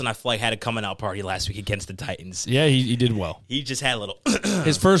Zach Wilson, I feel like, had a coming out party last week against the Titans. Yeah, he did well. He just had a little.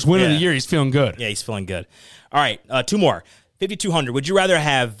 His first win of the Yeah. year, he's feeling good. Yeah, he's feeling good. All right, two more. 5,200. Would you rather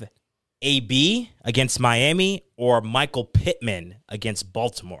have AB against Miami or Michael Pittman against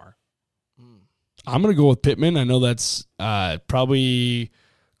Baltimore? I'm going to go with Pittman. I know that's probably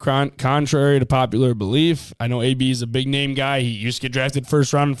contrary to popular belief. I know AB is a big name guy. He used to get drafted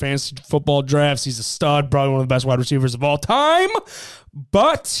first round in fantasy football drafts. He's a stud, probably one of the best wide receivers of all time.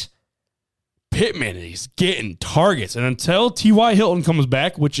 But Pittman, he's getting targets. And until T.Y. Hilton comes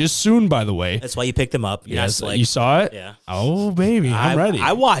back, which is soon, by the way. That's why you picked him up. You're not Yes, slick. you saw it? Yeah. Oh, baby, I'm ready.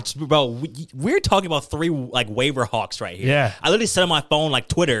 I watched, bro. We're talking about three like waiver hawks right here. Yeah. I literally set on my phone like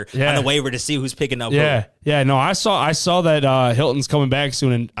Twitter Yeah. on the waiver to see who's picking up. Yeah, who. yeah. No, I saw that Hilton's coming back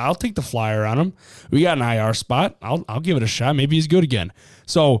soon, and I'll take the flyer on him. We got an IR spot. I'll give it a shot. Maybe he's good again.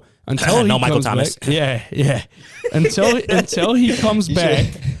 So until No he Michael comes Thomas. back, yeah. Until he comes back,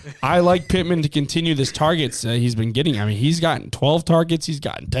 I like Pittman to continue this targets he's been getting. I mean, he's gotten 12 targets. He's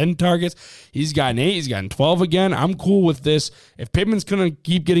gotten 10 targets. He's gotten 8. He's gotten 12 again. I'm cool with this. If Pittman's gonna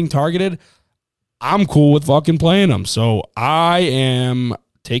keep getting targeted, I'm cool with fucking playing him. So I am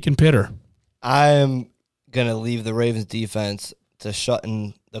taking Pitter. I'm going to leave the Ravens defense to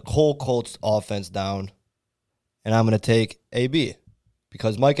shutting the Colts offense down, and I'm going to take AB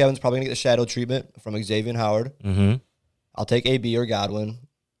because Mike Evans probably going to get the shadow treatment from Xavier Howard. Mm-hmm. I'll take AB or Godwin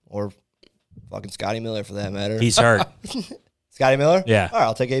or fucking Scotty Miller for that matter. He's hurt. Scotty Miller? Yeah. All right,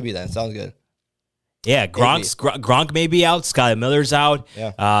 I'll take AB then. Sounds good. Yeah, Gronk may be out. Scotty Miller's out.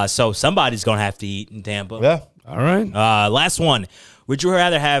 Yeah. So somebody's gonna have to eat in Tampa. Yeah. All right. Last one. Would you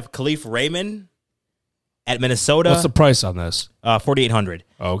rather have Khalif Raymond at Minnesota? What's the price on this? 4,800.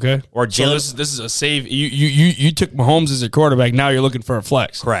 Okay. Or So Jalen. this is a save. You took Mahomes as a quarterback. Now you're looking for a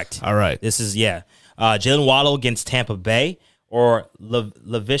flex. Correct. All right. This is Jalen Waddle against Tampa Bay or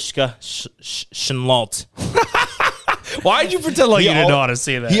Laviska Shenault. Why'd you pretend like He you didn't know al- how to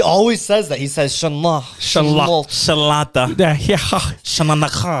say that? He always says that. He says Shanla. Shanla. Shalata. Yeah.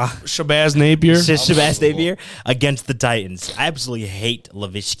 Shananaka. Shabazz Napier. Shabazz Napier against the Titans. I absolutely hate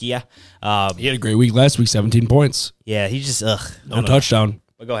Lavichkia. He had a great week last week, 17 points. Yeah, he just, No touchdown.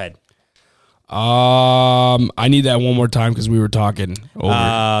 But go ahead. I need that one more time because we were talking over.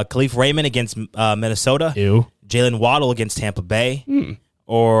 Khalif Raymond against Minnesota. Ew. Jalen Waddle against Tampa Bay.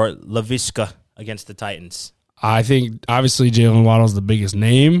 Or Lavichka against the Titans. I think obviously Jalen Waddle's the biggest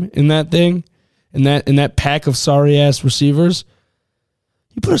name in that thing, in that pack of sorry ass receivers.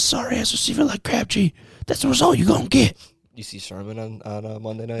 You put a sorry ass receiver like Crabtree, that's the result you're gonna get. You see Sherman on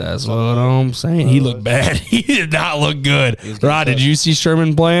Monday night? That's what I'm saying. He looked bad. He did not look good. Rod, did you see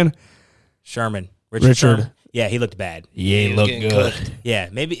Sherman playing? Sherman. Richard. Sherman. Yeah, he looked bad. He ain't look getting good. cooked. Yeah,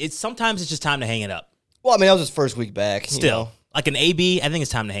 maybe sometimes it's just time to hang it up. Well, I mean, that was his first week back. Still. Like an AB, I think it's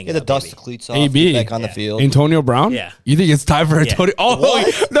time to hang Get it the up. dust maybe. the cleats off. AB. Get back on the field. Antonio Brown? Yeah. You think it's time for Antonio? Oh,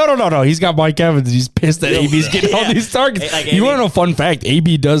 What? no. He's got Mike Evans. He's pissed that AB's getting all Yeah. these targets. Hey, like You AB. want to know a fun fact?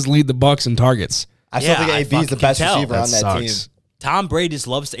 AB does lead the Bucks in targets. I still Yeah, think I AB is the fucking best can tell. receiver on that sucks. team. Tom Brady just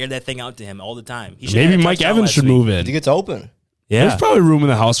loves to air that thing out to him all the time. He should Maybe have a Mike touchdown Evans last should week. move He in. gets open. Yeah. There's probably room in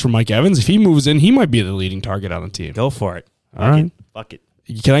the house for Mike Evans. If he moves in, he might be the leading target on the team. Go for it. All right. Fuck it.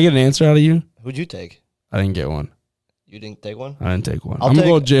 Can I get an answer out of you? Who'd you take? I didn't get one. You didn't take one? I didn't take one. I'll I'm going to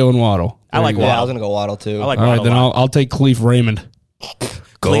go take- with Jalen Waddle. I like There you go. Yeah, I Waddle. was gonna go Waddle too. I like All right, Waddle then a lot. I'll take Khalif Raymond.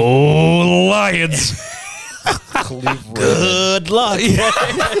 Go Lions. Cleveland. Good luck.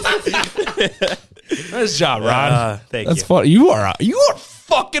 Nice job, Rod. Thank That's you. funny. You are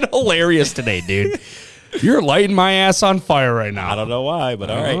fucking hilarious today, dude. You're lighting my ass on fire right now. I don't know why, but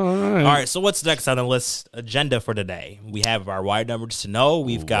all right. All right. All right, so what's next on the list agenda for today? We have our wire numbers to know.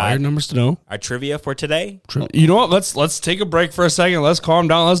 We've got Wire numbers to know. our trivia for today. You know what? Let's take a break for a second. Let's calm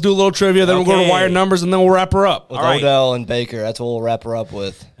down. Let's do a little trivia. Then we'll go to Okay. wire numbers, and then we'll wrap her up. With All right. Odell and Baker. That's what we'll wrap her up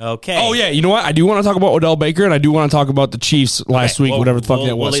with. Okay. Oh yeah, you know what? I do want to talk about Odell Baker, and I do want to talk about the Chiefs last Okay, week, well, whatever the fuck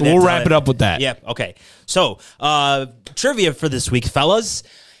that was. leave So that we'll till wrap it up with that. Yep. Okay. So, trivia for this week, fellas.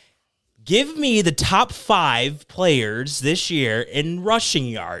 Give me the top 5 players this year in rushing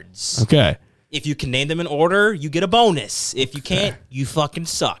yards. Okay. If you can name them in order, you get a bonus. If you can't, you fucking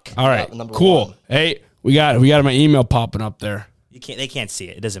suck. All right. Number Cool. one. Hey, we got my email popping up there. You can't. They can't see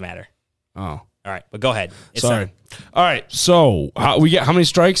it. It doesn't matter. Oh, All right, but go ahead. It's sorry. done. All right. So we get how many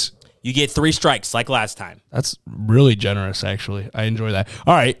strikes? You get 3 strikes like last time. That's really generous, actually. I enjoy that.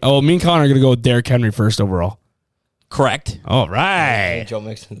 All right. Oh, me and Connor are gonna go with Derrick Henry first overall. Correct. All I right. think Joe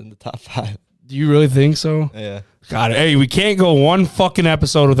Mixon's in the top 5. Do you really think so? Yeah. God, hey, we can't go one fucking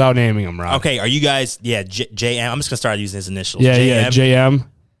episode without naming him, Rob. Okay, are you guys? Yeah, JM. I'm just gonna start using his initials. Yeah, JM. yeah. JM.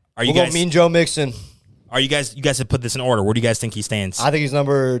 Are you We'll guys? go Mean Joe Mixon. Are you guys? You guys have put this in order. Where do you guys think he stands? I think he's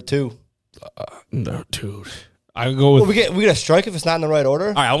number 2. No, dude. I go with. Well, we get a strike if it's not in the right order.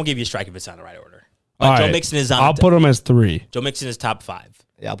 All right, I won't give you a strike if it's not in the right order. All Joe right. Mixon is on. I'll put him as 3 Joe Mixon is top 5.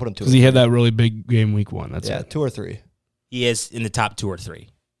 Yeah, I'll put him 2. because he had that really big game week 1. That's Yeah, it. 2 or 3. He is in the top 2 or 3.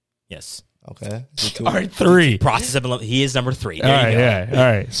 Yes. Okay. Is he 2? All right, 3. Process of he is number 3. All There right, you go. yeah.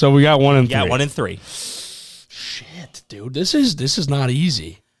 All right. So we got 1 and 3. Yeah, 1 and 3. Shit, dude. This is not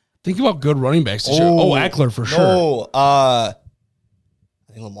easy. Think about good running backs this year. Oh, Eckler for sure. No, I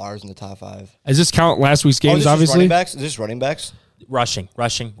think Lamar's in the top 5. Does this count last week's Oh, is games, this just obviously? running backs? Is this running backs? Rushing.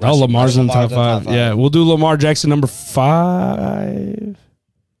 Oh, Lamar's in the top Lamar's 5. Yeah, we'll do Lamar Jackson number 5.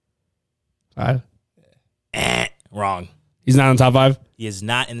 5? Wrong. He's not in the top 5? He is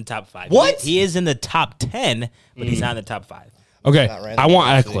not in the top 5. What? He is in the top 10, but he's not in the top 5. Okay. Not random, I want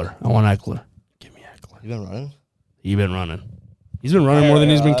obviously. Eckler. I want Eckler. Give me Eckler. You been running? He's been running. He's been running more than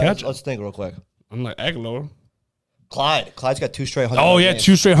he's been catching. Let's think real quick. I'm like, Eckler. Clyde. Clyde's got 2 straight 100. Oh, yeah,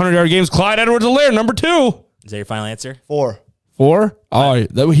 2 straight 100-yard games. Clyde Edwards-Helaire, number 2. Is that your final answer? 4. 4? Oh,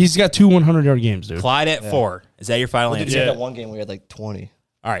 he's got 2 100-yard games, dude. Clyde at 4. Is that your final Did answer? you have that one game where he had like 20?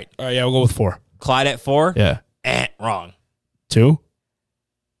 All right. All right, yeah, we'll go with 4. Clyde at 4? Yeah. Wrong. 2?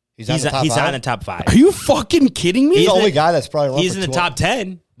 He's on the top He's 5? on the top 5. Are you fucking kidding me? He's the in only the- guy that's probably run He's for in the 200. top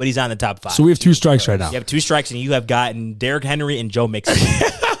 10, but he's on the top 5. So we have 2 strikes right now. You have 2 strikes, and you have gotten Derrick Henry and Joe Mixon.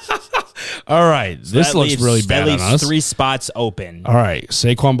 All right. This That looks leaves- really bad That on leaves us. 3 spots open. All right.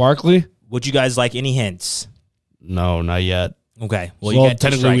 Saquon Barkley? Would you guys like any hints? No, not yet. Okay. Well, Well, you got 2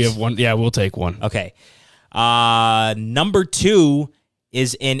 technically we strikes. have 1. Yeah, we'll take 1. Okay. Number 2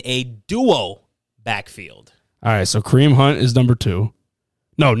 is in a duo backfield. All right. So Kareem Hunt is number 2.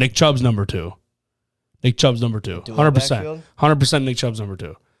 No, Nick Chubb's number 2. Nick Chubb's number 2. Duo 100%. backfield? 100% Nick Chubb's number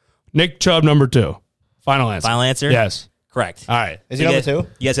 2. Nick Chubb number 2. Final answer. Final answer? Yes. Correct. All right. Is he number 2?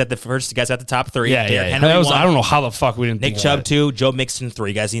 You guys got the first. You guys got the top 3. Yeah, Derrick yeah. Henry That was, 1, I don't know how the fuck we didn't Nick think of Chubb that. 2, Joe Mixon 3.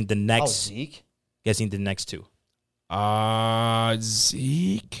 You guys need the Oh, next. Zeke? You guys need the next 2.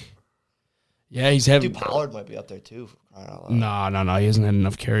 Zeke. Yeah, he's having. Dude, Pollard might be up there too. For crying out loud. No. He hasn't had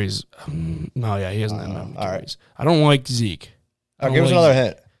enough carries. No, yeah, he hasn't had enough all right. carries. I don't like Zeke. All right, give us another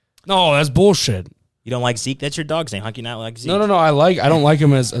hint. No, that's bullshit. You don't like Zeke? That's your dog's name. How can you not like Zeke? No. I don't like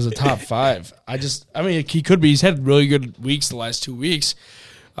him as a top 5. I mean, he could be. He's had really good weeks the last 2 weeks.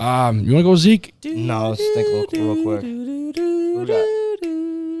 You want to go Zeke? No, let's think real quick. Who we got?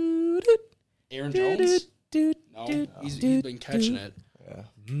 Aaron Jones? No, he's been catching it. Yeah.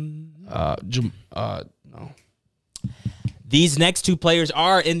 No. These next 2 players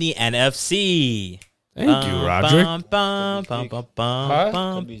are in the NFC. Thank you, Roderick.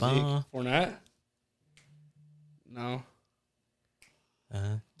 Could be Zeke. Fournette? No.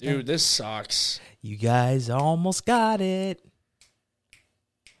 Dude, this sucks. You guys almost got it.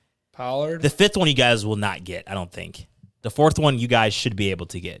 Pollard? The 5th one you guys will not get, I don't think. The 4th one you guys should be able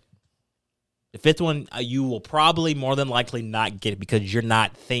to get. The 5th one you will probably more than likely not get because you're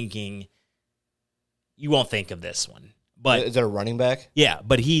not thinking. You won't think of this one. But Is it a running back? yeah,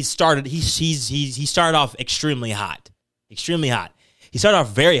 but he started he started off extremely hot. Extremely hot. He started off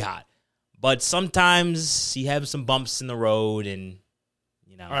very hot. But sometimes he has some bumps in the road and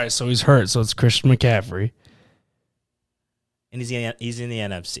All right, so he's hurt, so it's Christian McCaffrey. and he's in the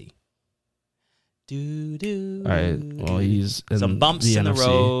NFC. All right, well, he's in Some bumps the in the NFC.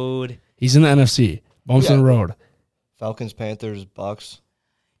 road. He's in the NFC. Bumps in the road. Falcons, Panthers, Bucks.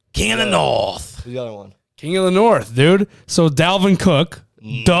 King of the North. Who's the other one? King of the North, dude. So Dalvin Cook,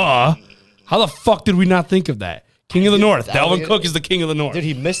 duh. How the fuck did we not think of that? King of the North. Dalvin Cook is the king of the North. Dude,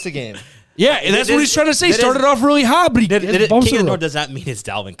 he missed the game. Yeah, and that's what he's trying to say. that is- Started off really hot, but he King has of bumps the in the North road. does not mean it's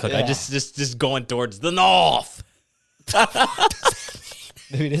Dalvin Cook. I Yeah. just going towards the North.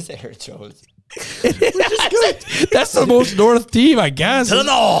 Maybe it is Aaron Jones. That's the most North team, I guess. To the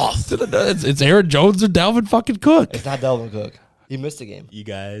North. It's Aaron Jones or Dalvin fucking Cook. It's not Dalvin Cook. He missed the game. You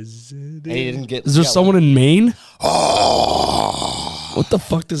guys. And he didn't get. Is there yeah, someone in Maine? What the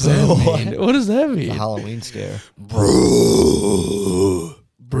fuck does that mean? What does that a mean? Halloween scare.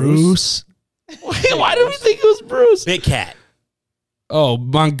 Bruce? Why did we think it was Bruce? Big Cat. Oh,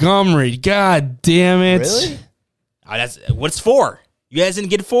 Montgomery. God damn it. Really? Oh, that's what's 4. You guys didn't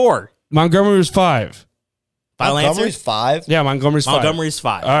get 4. Montgomery was 5. Final Montgomery's answer. 5. Yeah, Montgomery's 5. Montgomery's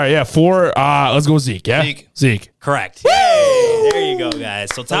 5. All right, yeah, 4. Let's go with Zeke. Yeah? Zeke. Correct. Yay! There you go,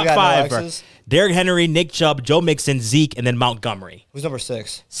 guys. So top we got 5 no are X's? Derrick Henry, Nick Chubb, Joe Mixon, Zeke, and then Montgomery. Who's number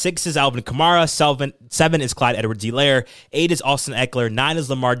 6? 6 is Alvin Kamara. 7 is Clyde Edwards-Helaire. 8 is Austin Eckler. 9 is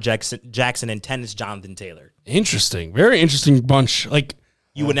Lamar Jackson, and 10 is Jonathan Taylor. Interesting. Very interesting bunch. Like,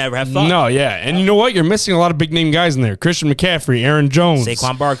 You would never have thought. no, yeah. And you know what? You're missing a lot of big name guys in there. Christian McCaffrey, Aaron Jones.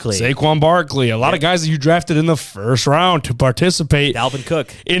 Saquon Barkley. A lot of guys that you drafted in the first round to participate Dalvin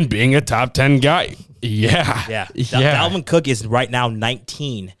Cook. in being a top 10 guy. Yeah. Yeah. Yeah. Dalvin Cook is right now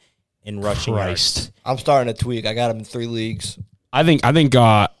 19 in rushing Christ. yards. I'm starting to tweak. I got him in 3 leagues. I think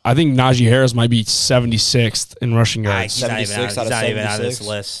Najee Harris might be 76th in rushing yards. He's not even 76 on, out he's of not even on this 76.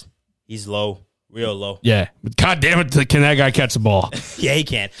 list. He's low. Real low. Yeah. But God damn it, can that guy catch the ball? Yeah, he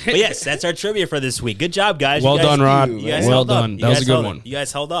can. But yes, that's our trivia for this week. Good job, guys. Well You guys- done, Rod. You guys Well held up. done. You That was guys a good held- one. You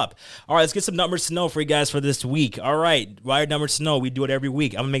guys held up. All right, let's get some numbers to know for you guys for this week. All right, wide numbers to know. We do it every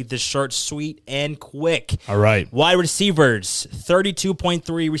week. I'm going to make this short, sweet, and quick. All right. Wide receivers,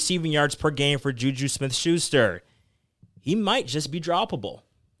 32.3 receiving yards per game for Juju Smith-Schuster. He might just be droppable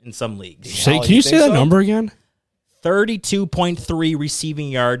in some leagues. Say, Oh, can you you say think that so? number again? 32.3 receiving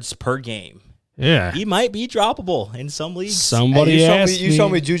yards per game. Yeah. He might be droppable in some leagues. Somebody Hey, asked you showed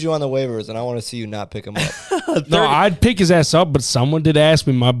me Juju on the waivers, and I want to see you not pick him up. No, I'd pick his ass up, but someone did ask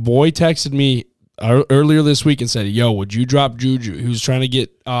me. My boy texted me earlier this week and said, "Yo, would you drop Juju?" He was trying to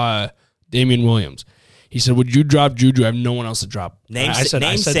get Damian Williams. He said, "Would you drop Juju? I have no one else to drop."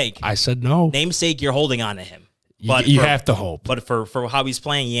 Namesake. I said no. Namesake, you're holding on to him. You have to hope. But for how he's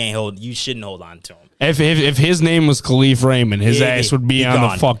playing, you shouldn't hold on to him. If his name was Khalif Raymond, his ass would be on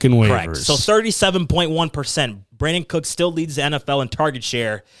gone. the fucking waivers. Correct. So 37.1%. Brandon Cook still leads the NFL in target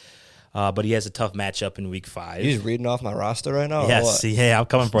share, but he has a tough matchup in Week 5. He's reading off my roster right now. or Yes, what? yeah, I'm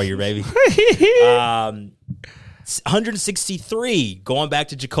coming for you, baby. 163, going back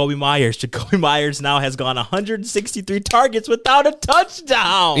to Jacoby Myers. Jacoby Myers now has gone 163 targets without a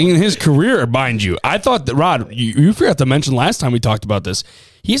touchdown. In his career, mind you, I thought that Rod, you forgot to mention last time we talked about this.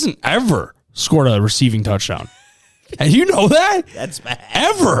 He hasn't ever scored a receiving touchdown. And you know that? That's bad.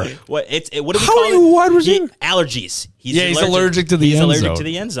 Ever. What do we How call are you a wide it? receiver? Allergies. He's allergic to the He's end allergic zone. to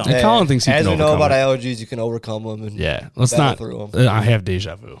the end zone. Hey, Colin thinks he As can we know overcome about it. allergies, you can overcome them. And Yeah, let's battle not. through 'em. I have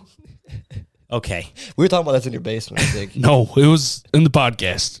deja vu. Okay. We were talking about this in your basement, I think. No, it was in the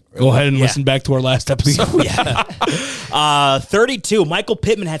podcast. Go ahead and listen back to our last episode. 32. Michael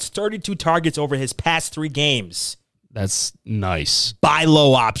Pittman has 32 targets over his past 3 games. That's nice. Buy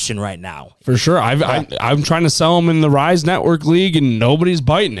low option right now. For sure. I'm trying to sell him in the Rise Network League, and nobody's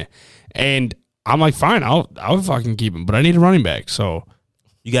biting it. And I'm like, fine, I'll fucking keep him, but I need a running back. So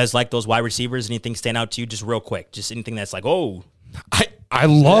you guys like those wide receivers? Anything stand out to you? Just real quick. Just anything that's like, oh. I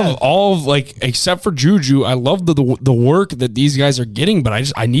love all of, like, except for Juju, I love the work that these guys are getting,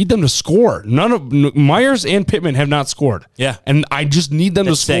 but I need them to score. Myers and Pittman have not scored. Yeah. And I just need them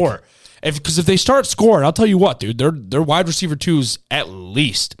to score. Sick. Because if they start scoring, I'll tell you what, dude, they're wide receiver 2s at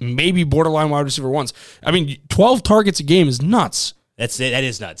least, maybe borderline wide receiver 1s. I mean, 12 targets a game is nuts. That's it. That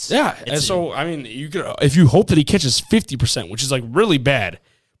is nuts. Yeah. And so, I mean, if you hope that he catches 50%, which is like really bad,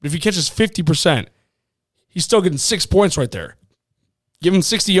 but if he catches 50%, he's still getting 6 points right there. Give him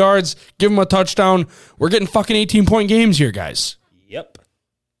 60 yards, give him a touchdown. We're getting fucking 18-point games here, guys. Yep.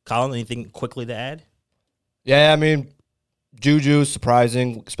 Colin, anything quickly to add? Yeah, I mean, Juju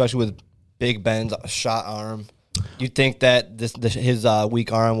surprising, especially with Big Ben's shot arm. You'd think that his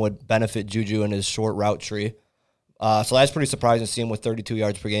weak arm would benefit Juju in his short route tree. So that's pretty surprising to see him with 32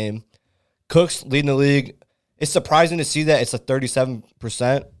 yards per game. Cooks leading the league. It's surprising to see that it's a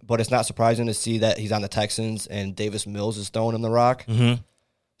 37%, but it's not surprising to see that he's on the Texans and Davis Mills is throwing him the rock. Mm-hmm.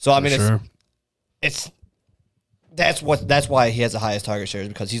 So I mean, that's why he has the highest target shares,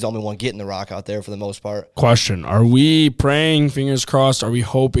 because he's the only one getting the rock out there for the most part. Question: are we praying, fingers crossed? Are we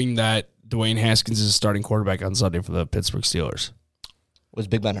hoping that Dwayne Haskins is a starting quarterback on Sunday for the Pittsburgh Steelers? Was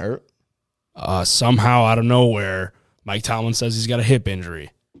Big Ben hurt? Somehow out of nowhere, Mike Tomlin says he's got a hip injury.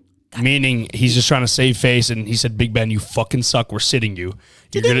 Meaning he's just trying to save face, and he said, "Big Ben, you fucking suck. We're sitting you.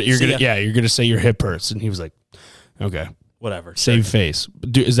 You're gonna say your hip hurts." And he was like, "Okay, whatever, save face."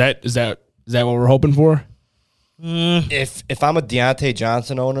 Is that what we're hoping for? If I'm a Deontay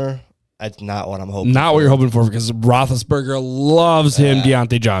Johnson owner, that's not what I'm hoping. Not what you're hoping for, because Roethlisberger loves him,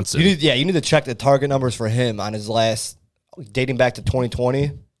 Deontay Johnson. You need to check the target numbers for him on his last, dating back to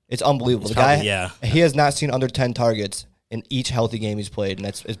 2020. It's unbelievable. The guy, he has not seen under 10 targets in each healthy game he's played, and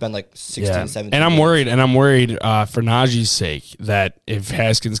it's been like 16, 17. And I'm worried for Najee's sake that if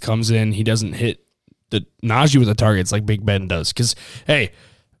Haskins comes in, he doesn't hit the Najee with the targets like Big Ben does. Because, hey,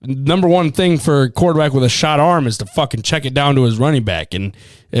 number one thing for a quarterback with a shot arm is to fucking check it down to his running back. And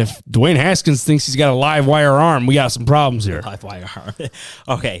if Dwayne Haskins thinks he's got a live wire arm, we got some problems here. Live wire arm.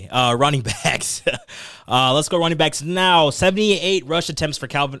 Okay, running backs. Let's go running backs now. 78 rush attempts for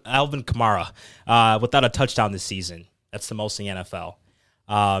Alvin Kamara without a touchdown this season. That's the most in the NFL.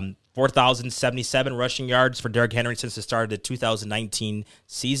 4,077 rushing yards for Derrick Henry since the start of the 2019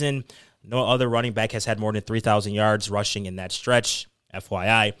 season. No other running back has had more than 3,000 yards rushing in that stretch,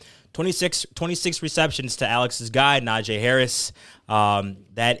 FYI. 26 receptions to Alex's guy, Najee Harris.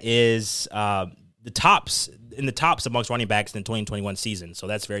 That is the tops amongst running backs in the 2021 season. So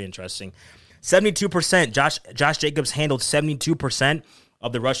that's very interesting. 72%. Josh Jacobs handled 72%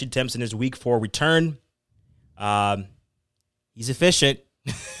 of the rushing attempts in his week 4 return. He's efficient.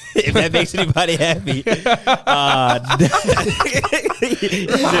 If that makes anybody happy. That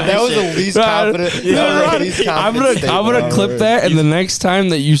was the least confident. I'm gonna clip that, and the next time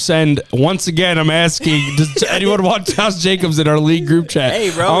that you send, once again, I'm asking, does anyone want Josh Jacobs in our league group chat?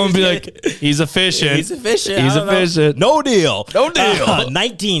 Hey, bro, I'm gonna be like, he's efficient. He's efficient. He's efficient. No deal.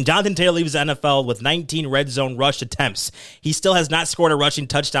 19. Jonathan Taylor leaves the NFL with 19 red zone rush attempts. He still has not scored a rushing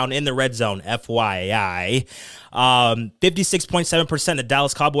touchdown in the red zone, FYI. 56.7%. The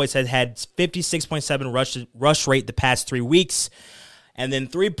Dallas Cowboys had 56.7 rush rate the past 3 weeks. And then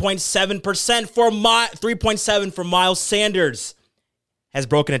 3.7% for 3.7 for Miles Sanders. Has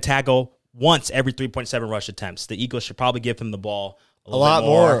broken a tackle once every 3.7 rush attempts. The Eagles should probably give him the ball a lot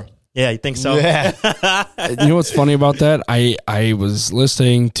more. Yeah, you think so? Yeah. You know what's funny about that? I was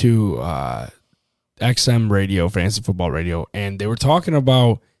listening to XM radio, Fantasy Football Radio, and they were talking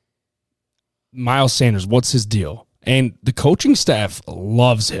about Miles Sanders. What's his deal? And the coaching staff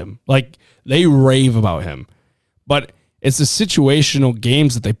loves him. Like, they rave about him. But it's the situational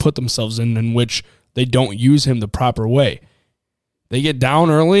games that they put themselves in which they don't use him the proper way. They get down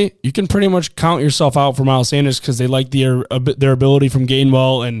early, you can pretty much count yourself out for Miles Sanders because they like their ability from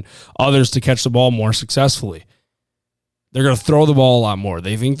Gainwell and others to catch the ball more successfully. They're going to throw the ball a lot more.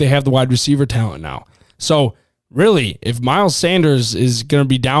 They think they have the wide receiver talent now. So, really, if Miles Sanders is going to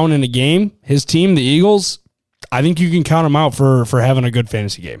be down in a game, his team, the Eagles, I think you can count him out for having a good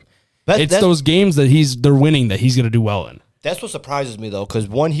fantasy game. It's those games that they're winning that he's going to do well in. That's what surprises me, though, because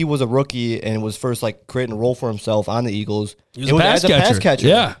one, he was a rookie and was first creating a role for himself on the Eagles. He was a pass catcher.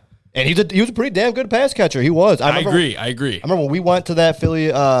 Yeah. And he was a pretty damn good pass catcher. He was. I agree. I remember when we went to that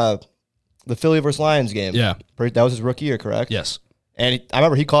the Philly versus Lions game. Yeah. That was his rookie year, correct? Yes. And I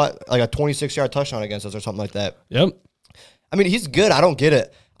remember he caught like a 26-yard touchdown against us or something like that. Yep. I mean, he's good. I don't get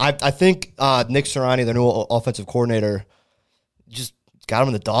it. I think Nick Sirianni, their new offensive coordinator, just got him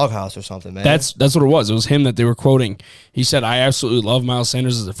in the doghouse or something, man. That's what it was. It was him that they were quoting. He said, I absolutely love Miles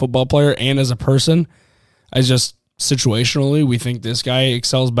Sanders as a football player and as a person. I just situationally, we think this guy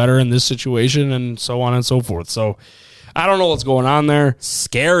excels better in this situation and so on and so forth. So I don't know what's going on there.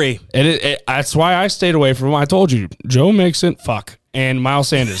 Scary. And that's why I stayed away from him. I told you, Joe Mixon, and Miles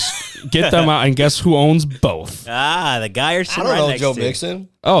Sanders. Get them out, and guess who owns both? The guy you're sitting I don't right know next Joe to. Mixon.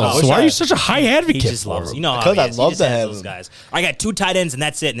 Oh, so why are you such a high advocate He just for loves, him? you know, Because how I'd he is. love He just to has have those him. guys. I got 2 tight ends, and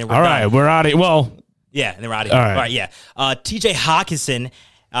that's it. And then we're All done. right, we're out of well. Yeah, and then we're out of here. All right, yeah. TJ Hawkinson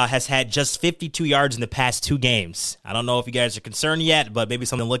has had just 52 yards in the past 2 games. I don't know if you guys are concerned yet, but maybe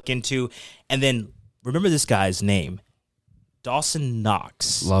something to look into. And then remember this guy's name, Dawson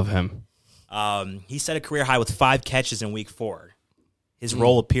Knox. Love him. He set a career high with 5 catches in week 4. His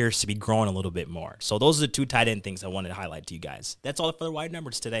role appears to be growing a little bit more. So those are the 2 tight end things I wanted to highlight to you guys. That's all for the wide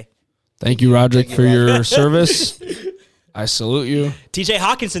numbers today. Thank you, Roderick, for your service. I salute you. TJ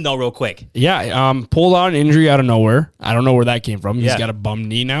Hawkinson, though, real quick. Yeah, pulled out an injury out of nowhere. I don't know where that came from. He's Yeah. got a bum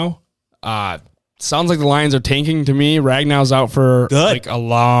knee now. Sounds like the Lions are tanking to me. Ragnow's out for like a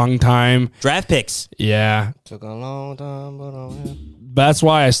long time. Draft picks. Yeah. Took a long time, but I'm That's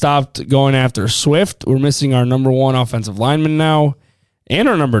why I stopped going after Swift. We're missing our number 1 offensive lineman now, and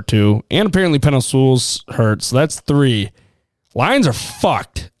our number 2, and apparently Penalsouls hurt. So that's 3. Lions are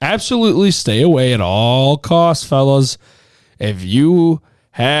fucked. Absolutely stay away at all costs, fellas. If you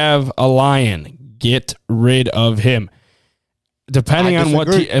have a Lion, get rid of him. Depending I on what,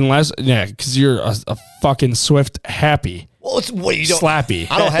 disagree. because you're a fucking Swift happy. Well, it's what you don't. Slappy.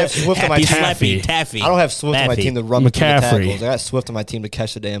 I don't have Swift on my Happy, team. slappy, taffy. I don't have Swift on my Taffy. team to run between the McCaffrey. tackles. I got Swift on my team to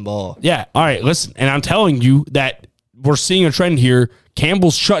catch the damn ball. Yeah. All right. Listen, and I'm telling you that we're seeing a trend here.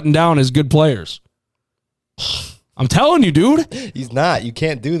 Campbell's shutting down his good players. I'm telling you, dude. He's not. You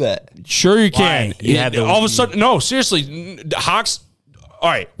can't do that. Sure, you can. Why? You have All of a sudden, no. Seriously, Hawks. All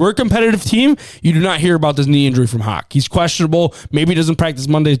right, we're a competitive team. You do not hear about this knee injury from Hawk. He's questionable. Maybe he doesn't practice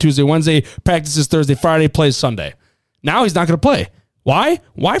Monday, Tuesday, Wednesday. Practices Thursday, Friday. Plays Sunday. Now he's not going to play. Why?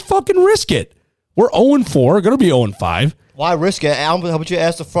 Why fucking risk it? We're 0-4. Going to be 0-5. Why risk it? How about you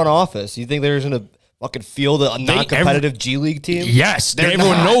ask the front office? You think they're going to fucking field a non-competitive G League team? Yes, They're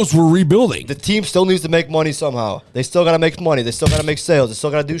everyone not. knows we're rebuilding. The team still needs to make money somehow. They still got to make money. They still got to make sales. They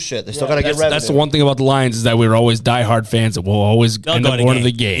still got to do shit. They still got to get revenue. That's the one thing about the Lions is that we're always diehard fans that will always end go up to going to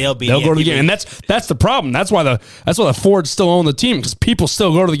the game. game. They'll go to the be- game, and that's the problem. That's why the Fords still own the team because people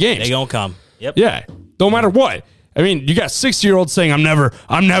still go to the games. They gonna come. Yep. Yeah, don't matter what. I mean, you got 60-year-olds saying, I'm never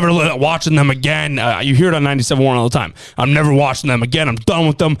watching them again. You hear it on 97.1 all the time. I'm never watching them again. I'm done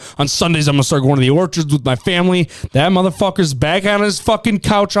with them. On Sundays, I'm going to start going to the orchards with my family. That motherfucker's back on his fucking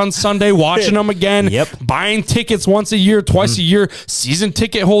couch on Sunday watching them again. Yep. Buying tickets once a year, twice a year. Season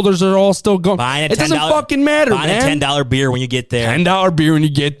ticket holders are all still going. Buying a It doesn't $10 fucking matter, buying man. a $10 beer when you get there. $10 beer when you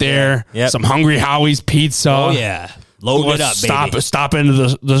get there. Yep. Some Hungry Howie's pizza. Oh yeah. Load it up, baby. Stop into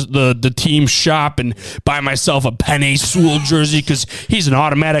the team shop and buy myself a Penny Sewell jersey because he's an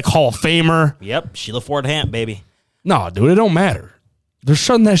automatic Hall of Famer. Yep. Sheila Ford Hamp, baby. No, dude, it don't matter. They're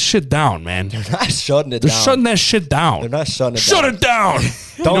shutting that shit down, man. They're not shutting it They're down. shutting that shit down. They're not shutting it Shut down. it down. Don't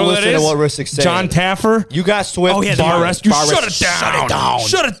You know listen that to is? what Rissick's saying. John Taffer. You got Swift. Oh, yeah, Bar Rescue. Bar Shut it Rescue. down. Shut it down.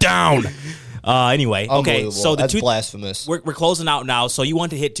 Shut it down. Anyway, okay. Unbelievable. So the That's two blasphemous. we're closing out now. So you want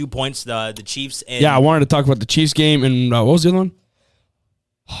to hit 2 points, the Chiefs and Yeah, I wanted to talk about the Chiefs game and what was the other one?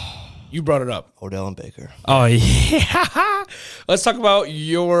 You brought it up. Odell and Baker. Oh, yeah. Let's talk about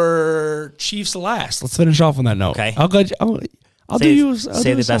your Chiefs last. Let's finish off on that note. Okay. I'll do you. I'll Save do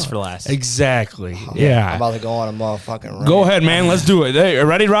the a best solid. for last. Exactly. I'm Yeah. about to go on a motherfucking rant. Go ahead, man. Let's do it. Hey,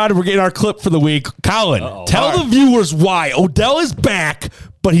 ready, Rod? We're getting our clip for the week. Colin, tell the viewers why Odell is back,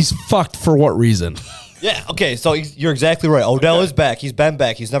 but he's fucked for what reason? Yeah, okay, so you're exactly right. Odell is back. He's been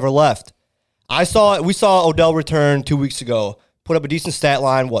back. He's never left. We saw Odell return 2 weeks ago. Put up a decent stat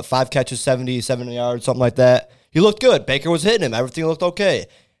line, 5 catches, 70 yards, something like that. He looked good. Baker was hitting him. Everything looked okay.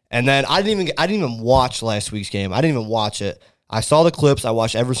 And then I didn't even watch last week's game. I didn't even watch it. I saw the clips. I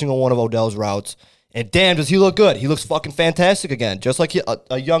watched every single one of Odell's routes. And damn, does he look good. He looks fucking fantastic again, just like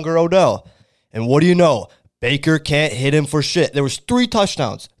a younger Odell. And what do you know? Baker can't hit him for shit. There was 3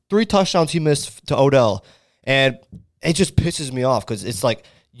 touchdowns. 3 touchdowns he missed to Odell. And it just pisses me off because it's like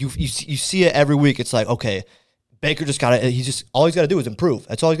you see it every week. It's like, okay, Baker just all he's got to do is improve.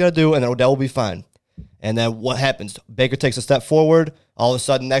 That's all he's got to do, and then Odell will be fine. And then what happens? Baker takes a step forward. All of a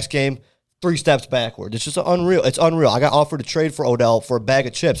sudden, next game, 3 steps backward. It's just unreal. It's unreal. I got offered to trade for Odell for a bag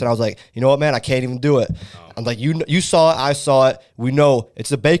of chips, and I was like, you know what, man? I can't even do it. I'm like, you saw it. I saw it. We know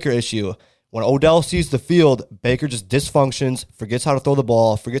it's a Baker issue. When Odell sees the field, Baker just dysfunctions, forgets how to throw the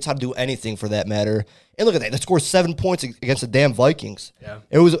ball, forgets how to do anything for that matter. And look at that. They scored 7 points against the damn Vikings. Yeah.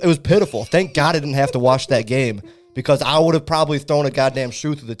 It was pitiful. Thank God I didn't have to watch that game because I would have probably thrown a goddamn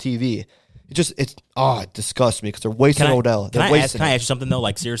shoe through the TV. It disgusts me because they're wasting Odell. Can I ask you something, though?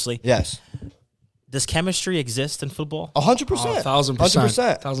 Like, seriously? Yes. Does chemistry exist in football? 100%.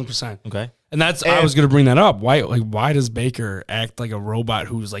 1,000%. 100%. Okay. And I was going to bring that up. Why does Baker act like a robot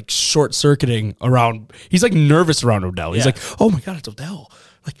who's like short circuiting around? He's like nervous around Odell. He's like, oh my God, it's Odell.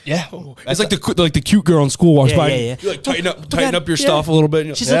 Like, yeah, it's like the cute girl in school walks by. Yeah. You like tighten up your stuff a little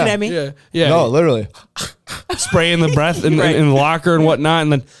bit. She's looking at me. Yeah. No, literally. Spraying the breath in the locker and whatnot,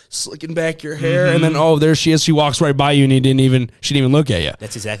 and then slicking back your hair, and then there she is. She walks right by you, and she didn't even look at you.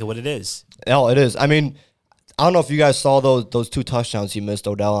 That's exactly what it is. No, it is. I mean, I don't know if you guys saw those 2 touchdowns he missed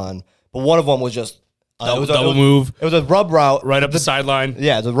Odell on, but one of them was just double move. It was a rub route right up the sideline.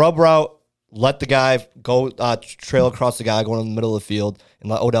 Yeah, the rub route. Let the guy go trail across the guy going in the middle of the field and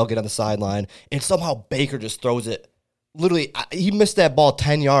let Odell get on the sideline. And somehow Baker just throws it. Literally, he missed that ball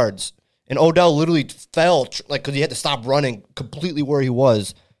 10 yards. And Odell literally fell because he had to stop running completely where he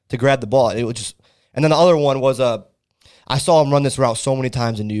was to grab the ball. It was just, and then the other one was I saw him run this route so many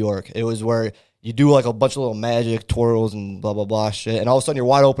times in New York. It was where you do like a bunch of little magic twirls and blah, blah, blah shit. And all of a sudden you're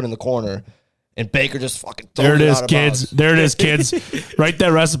wide open in the corner. And Baker just fucking there it is, kids. There it is, kids. Write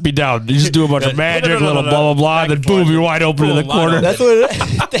that recipe down. You just do a bunch of magic, little blah blah blah, then boom, you're wide open in the corner. That's what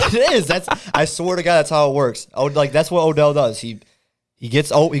it is. I swear to God, that's how it works. That's what Odell does. He gets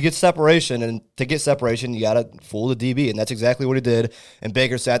separation, and to get separation, you gotta fool the DB, and that's exactly what he did. And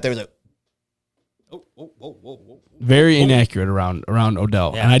Baker sat there, was like, very inaccurate around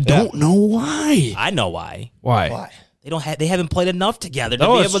Odell, and I don't know why. I know why. Why? They haven't played enough together to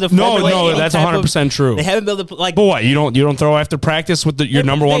be able to. No, that's 100% true. They haven't been able to But what, you don't throw after practice with your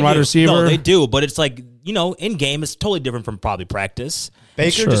number one wide receiver? No, they do, but it's like in game it's totally different from probably practice.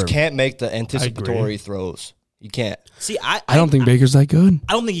 Baker just can't make the anticipatory throws. You can't. See, I don't think Baker's that good.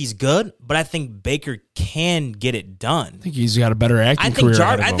 I don't think he's good, but I think Baker can get it done. I think he's got a better acting career.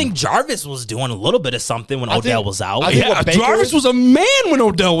 I think Jarvis was doing a little bit of something when Odell was out. Jarvis was a man when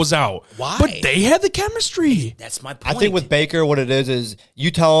Odell was out. Why? But they had the chemistry. That's my point. I think with Baker, what it is you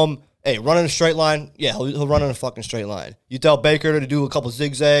tell him, hey, run in a straight line. Yeah, he'll run in a fucking straight line. You tell Baker to do a couple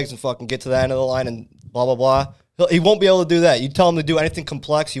zigzags and fucking get to the end of the line and blah, blah, blah. He won't be able to do that. You tell him to do anything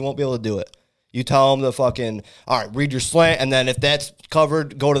complex, he won't be able to do it. You tell him to fucking, all right, read your slant, and then if that's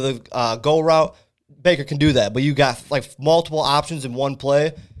covered, go to the go route. Baker can do that, but you got like multiple options in one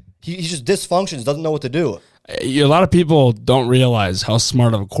play. He just dysfunctions, doesn't know what to do. A lot of people don't realize how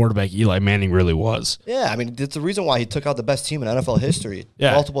smart of a quarterback Eli Manning really was. Yeah, I mean, it's the reason why he took out the best team in NFL history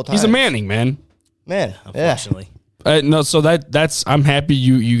multiple times. He's a Manning, man. Unfortunately. No, so that's I'm happy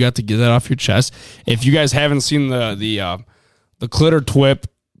you got to get that off your chest. If you guys haven't seen the Clitter Twip,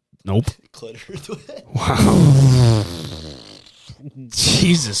 nope. Wow.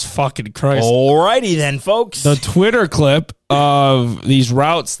 Jesus fucking Christ. Alrighty then, folks. The Twitter clip of these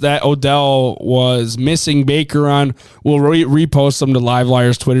routes that Odell was missing Baker on, we'll repost them to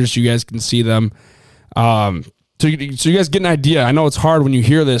LiveWire's Twitter so you guys can see them. So you guys get an idea. I know it's hard when you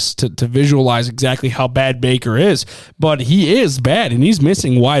hear this to visualize exactly how bad Baker is, but he is bad, and he's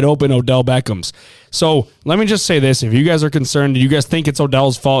missing wide open Odell Beckhams. So let me just say this. If you guys are concerned, you guys think it's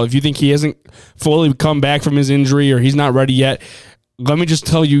Odell's fault, if you think he hasn't fully come back from his injury or he's not ready yet, let me just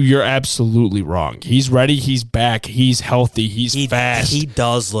tell you, you're absolutely wrong. He's ready. He's back. He's healthy. He's fast. He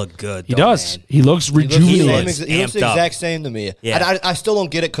does look good. He does. Man. He looks rejuvenated. He looks the exact same to me. Yeah. I still don't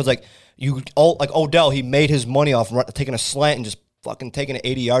get it because like Odell, he made his money off taking a slant and just fucking taking it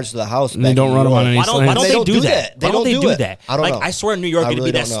 80 yards to the house. And they don't run him on any slants. Why don't they do that? Why don't they do that? I don't know. I swear in New York, it'd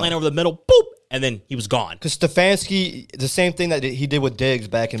be that slant over the middle, boop, and then he was gone. Because Stefanski, the same thing that he did with Diggs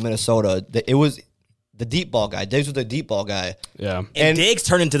back in Minnesota, it was the deep ball guy. Diggs was the deep ball guy. Yeah. And Diggs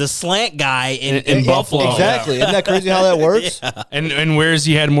turned into the slant guy in Buffalo. Exactly. Isn't that crazy how that works? Yeah. And where's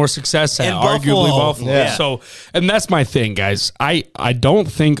he had more success at? Arguably Buffalo. Yeah. So, and that's my thing, guys. I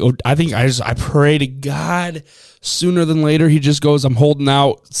pray to God sooner than later he just goes, I'm holding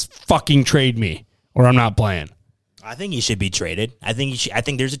out, fucking trade me, or I'm not playing. I think he should be traded. I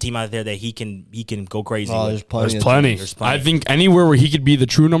think there's a team out there that he can go crazy. Oh, with. There's plenty. I think anywhere where he could be the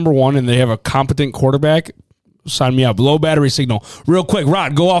true number one and they have a competent quarterback, sign me up. Low battery signal. Real quick,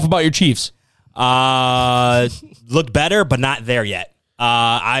 Rod, go off about your Chiefs. Looked better, but not there yet.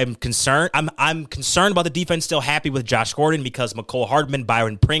 I'm concerned. I'm concerned about the defense. Still happy with Josh Gordon because McCole Hardman,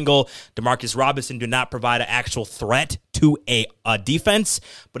 Byron Pringle, Demarcus Robinson do not provide an actual threat to a defense.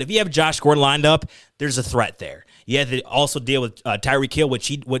 But if you have Josh Gordon lined up, there's a threat there. You have to also deal with Tyreek Hill,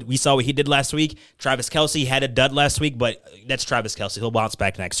 what we saw what he did last week. Travis Kelce had a dud last week, but that's Travis Kelce. He'll bounce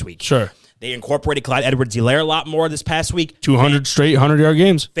back next week. Sure. They incorporated Clyde Edwards-Helaire a lot more this past week. 200 straight 100-yard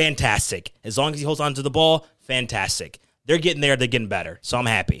games. Fantastic. As long as he holds on to the ball, fantastic. They're getting there. They're getting better. So I'm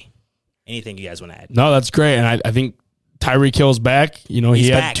happy. Anything you guys want to add? No, that's great. And I think Tyreek Hill's back. You know, he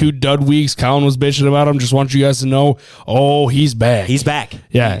had back. 2 dud weeks. Colin was bitching about him. Just want you guys to know, he's back. He's back.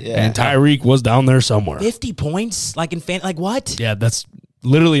 Yeah. And Tyreek was down there somewhere. 50 points? Like what? Yeah, that's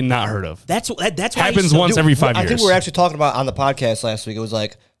literally not heard of. That's why happens once every 5 years. I think we were actually talking about on the podcast last week. It was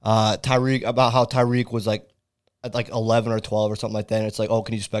like Tyreek, about how Tyreek was like at like 11 or 12 or something like that. And it's like, can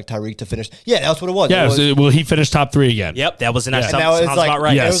you expect Tyreek to finish? Yeah, that's what it was. Yeah, will he finish top 3 again? Yep, that was sounds now it's like, about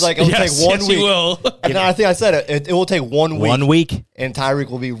right. It was like, it will take 1 week. He will. And I think I said it will take 1 week. 1 week. And Tyreek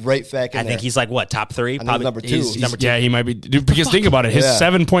will be right back in I think he's like, what, top 3? Probably number 2. Yeah, he might be. Because think about it. His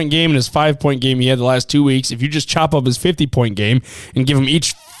 7-point game and his 5-point game he had the last 2 weeks. If you just chop up his 50-point game and give him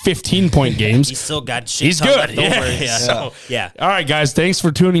each 15-point games. He's still got shit. He's good. Left over. Yeah. So, All right, guys. Thanks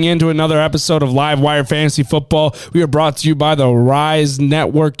for tuning in to another episode of Live Wire Fantasy Football. We are brought to you by the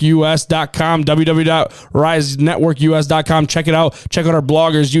RiseNetworkUS.com, www.risenetworkus.com. Check it out. Check out our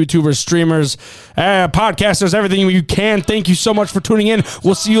bloggers, YouTubers, streamers, podcasters, everything you can. Thank you so much for tuning in.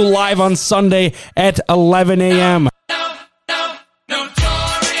 We'll see you live on Sunday at 11 a.m.